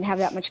government shouldn't have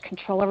that much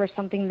control over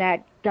something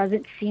that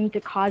doesn't seem to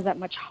cause that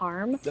much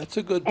harm. That's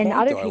a good point. And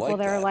other people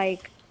that are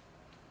like,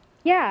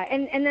 yeah,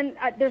 and then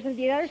there's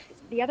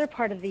the other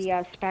part of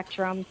the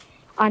spectrum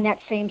on that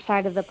same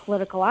side of the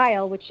political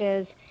aisle, which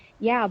is,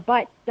 yeah,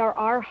 but there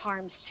are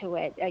harms to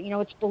it.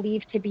 It's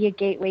believed to be a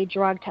gateway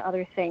drug to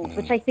other things,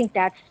 which I think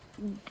that's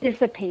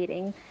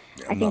dissipating.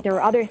 Yeah, I think there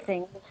are other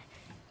things.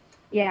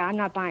 Yeah, I'm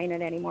not buying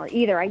it anymore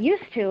either. I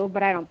used to,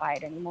 but I don't buy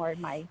it anymore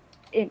in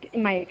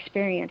my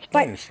experience.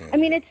 But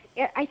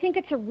I think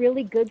it's a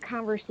really good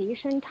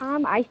conversation,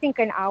 Tom. I think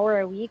an hour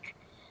a week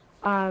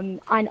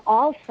on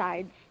all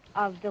sides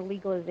of the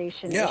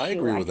legalization issue, I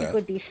agree with that.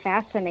 Would be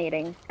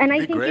fascinating. And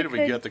It'd be great if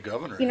we get the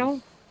governor.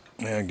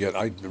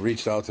 I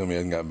reached out to him. He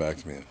hasn't gotten back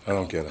to me. I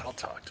don't get it. I'll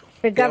talk to him.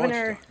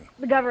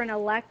 The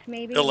governor-elect,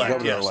 maybe.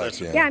 Yes.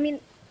 Yeah, I mean,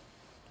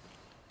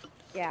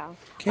 yeah.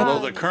 Although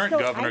the current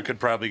governor could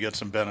probably get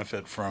some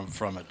benefit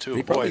from it too.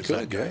 He probably Boy, is could,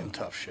 that guy in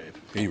tough shape.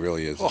 He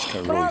really is.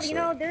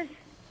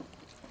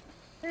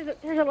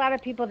 There's a lot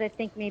of people that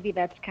think maybe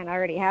that's kind of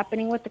already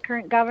happening with the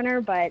current governor,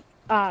 but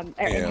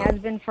it has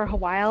been for a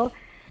while.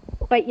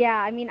 But yeah,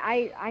 I mean,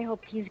 I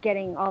hope he's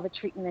getting all the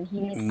treatment that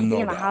he needs. To be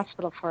in the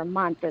hospital for a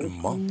month is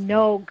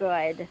no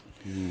good.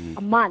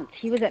 A month.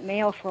 He was at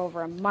Mayo for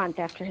over a month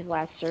after his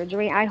last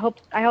surgery. I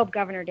hope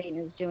Governor Dayton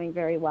is doing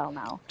very well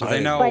now. Do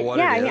they know what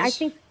it is? I mean, I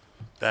think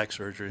back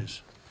surgeries.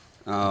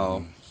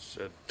 Oh.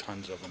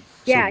 Tons of them.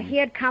 Yeah, he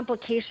had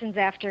complications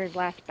after his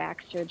last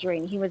back surgery,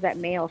 and he was at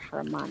Mayo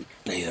for a month.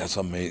 Hey, that's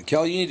amazing.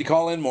 Kelly, you need to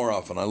call in more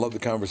often. I love the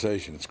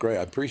conversation. It's great.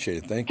 I appreciate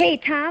it. Thank you. Hey,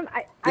 Tom,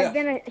 I've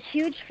been a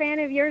huge fan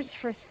of yours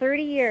for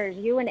 30 years,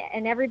 you and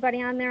everybody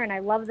on there, and I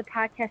love the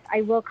podcast. I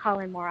will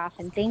call in more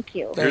often. Thank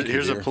you.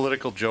 Here's a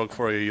political joke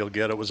for you. You'll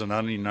get it. It was an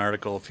Onion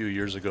article a few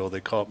years ago.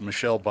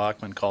 Michelle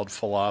Bachmann called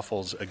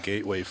falafels a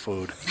gateway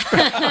food.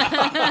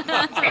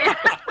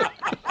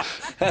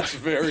 That's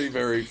very,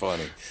 very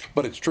funny.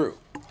 But it's true.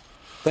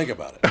 Think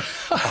about it.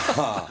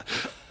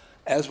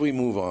 As we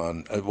move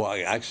on,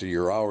 actually,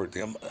 your hour,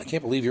 I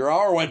can't believe your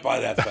hour went by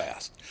that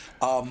fast.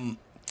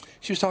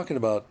 She was talking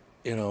about,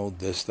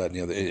 this, that, and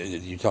the other.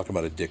 You're talking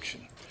about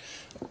addiction.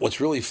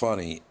 What's really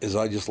funny is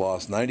I just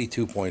lost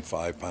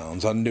 92.5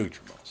 pounds on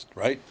Nutrimost,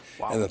 right?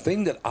 Wow. And the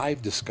thing that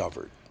I've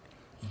discovered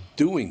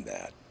doing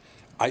that,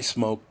 I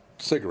smoked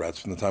cigarettes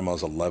from the time I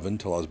was 11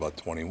 till I was about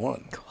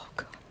 21. Oh,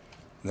 God.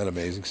 Isn't that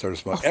amazing? Started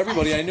smoking.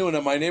 Everybody I knew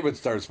in my neighborhood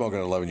started smoking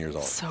at 11 years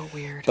old. So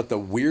weird. But the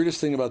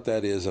weirdest thing about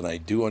that is, and I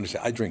do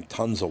understand, I drink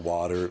tons of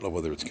water,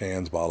 whether it's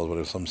cans, bottles,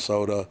 whatever, some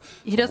soda.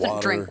 He doesn't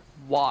water. drink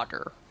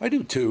water. I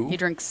do too. He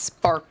drinks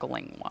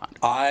sparkling water.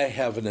 I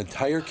have an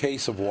entire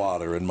case of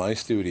water in my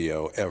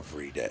studio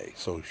every day.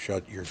 So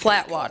shut your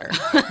Flat cake water.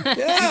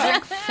 Yeah. You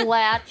drink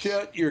flat,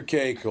 Shut your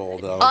cake hole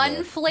down.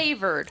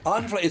 unflavored.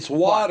 It's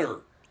water.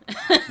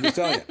 I'm just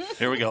telling you.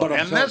 Here we go. But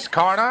In this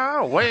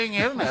corner, weighing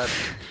in at...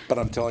 But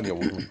I'm telling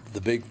you,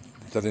 the big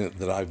thing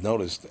that I've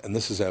noticed, and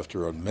this is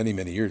after many,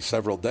 many years,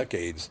 several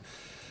decades,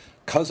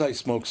 because I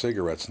smoked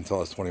cigarettes until I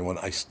was 21,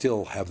 I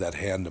still have that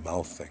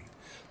hand-to-mouth thing.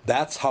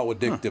 That's how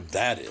addictive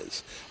that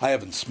is. I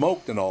haven't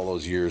smoked in all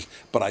those years,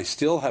 but I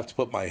still have to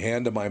put my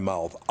hand to my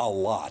mouth a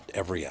lot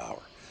every hour.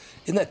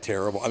 Isn't that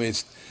terrible? I mean,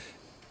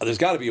 there's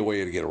got to be a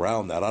way to get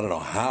around that. I don't know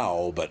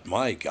how, but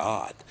my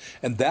God.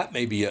 And that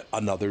may be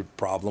another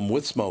problem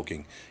with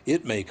smoking.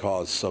 It may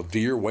cause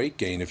severe weight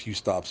gain if you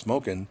stop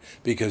smoking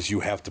because you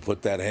have to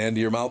put that hand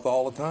to your mouth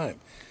all the time.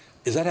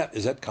 Is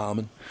that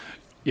common?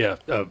 Yeah.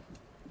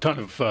 Ton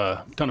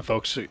of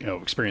folks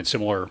experience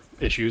similar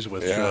issues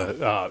with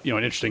an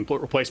interesting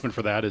replacement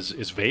for that is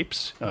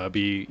vapes,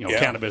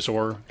 cannabis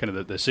or kind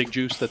of the cig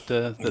juice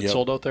that's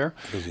sold out there.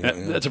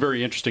 That's a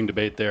very interesting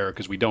debate there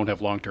because we don't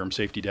have long-term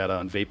safety data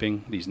on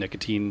vaping these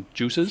nicotine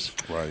juices.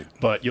 Right.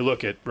 But you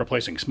look at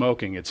replacing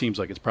smoking, it seems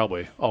like it's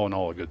probably all in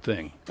all a good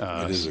thing.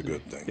 It is a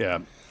good thing. Yeah.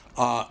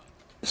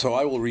 So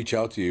I will reach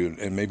out to you,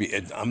 and maybe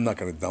I'm not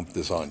going to dump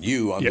this on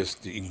you. I'm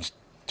just.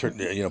 You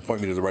can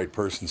point me to the right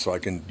person so I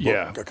can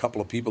book a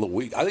couple of people a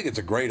week. I think it's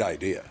a great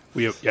idea.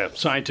 We have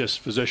scientists,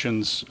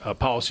 physicians,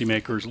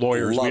 policymakers,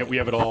 lawyers. We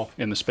have it all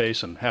in the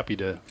space, and happy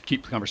to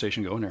keep the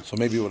conversation going there. So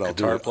maybe what I'll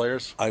do. Guitar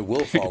players? I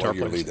will follow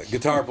your lead.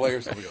 Guitar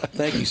players.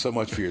 Thank you so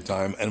much for your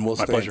time, and we'll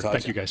stay in touch.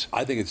 Thank you, guys.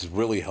 I think it's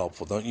really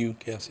helpful, don't you,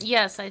 Cassie?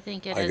 Yes, I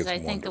think it is. I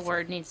think wonderful. the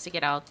word needs to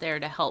get out there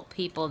to help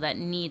people that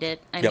need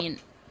it. I mean,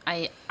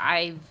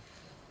 I've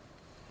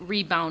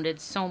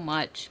rebounded so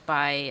much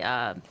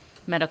by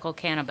medical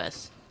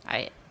cannabis.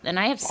 I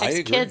have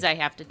 6 kids I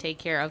have to take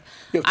care of.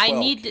 You have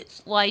 12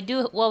 kids. Well, I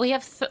do. Well, we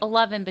have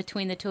 11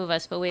 between the two of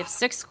us, but we have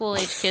 6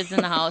 school-age kids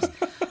in the house.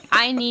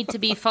 I need to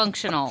be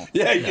functional.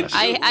 Yeah, you do.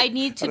 I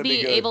need to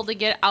be able to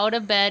get out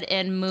of bed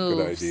and move.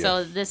 Good idea.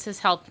 So this has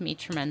helped me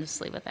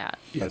tremendously with that.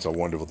 That's a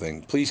wonderful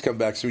thing. Please come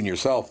back soon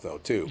yourself, though,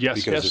 too.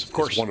 Yes, because of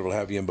course. It's wonderful to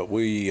have you in, but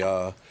we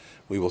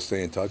will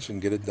stay in touch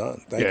and get it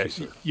done. Thank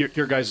you, sir.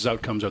 Your guys'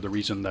 outcomes are the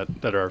reason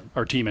that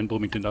our team in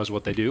Bloomington does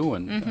what they do.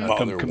 And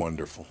they're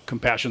wonderful.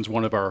 Compassion's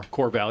one of our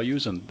core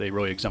values, and they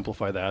really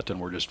exemplify that. And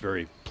we're just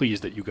very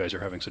pleased that you guys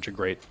are having such a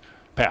great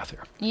path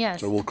here.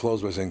 Yes. So we'll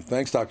close by saying,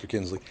 thanks, Dr.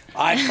 Kinsley.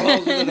 I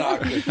close with the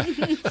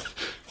doctor.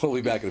 We'll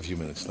be back in a few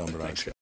minutes. Number 9.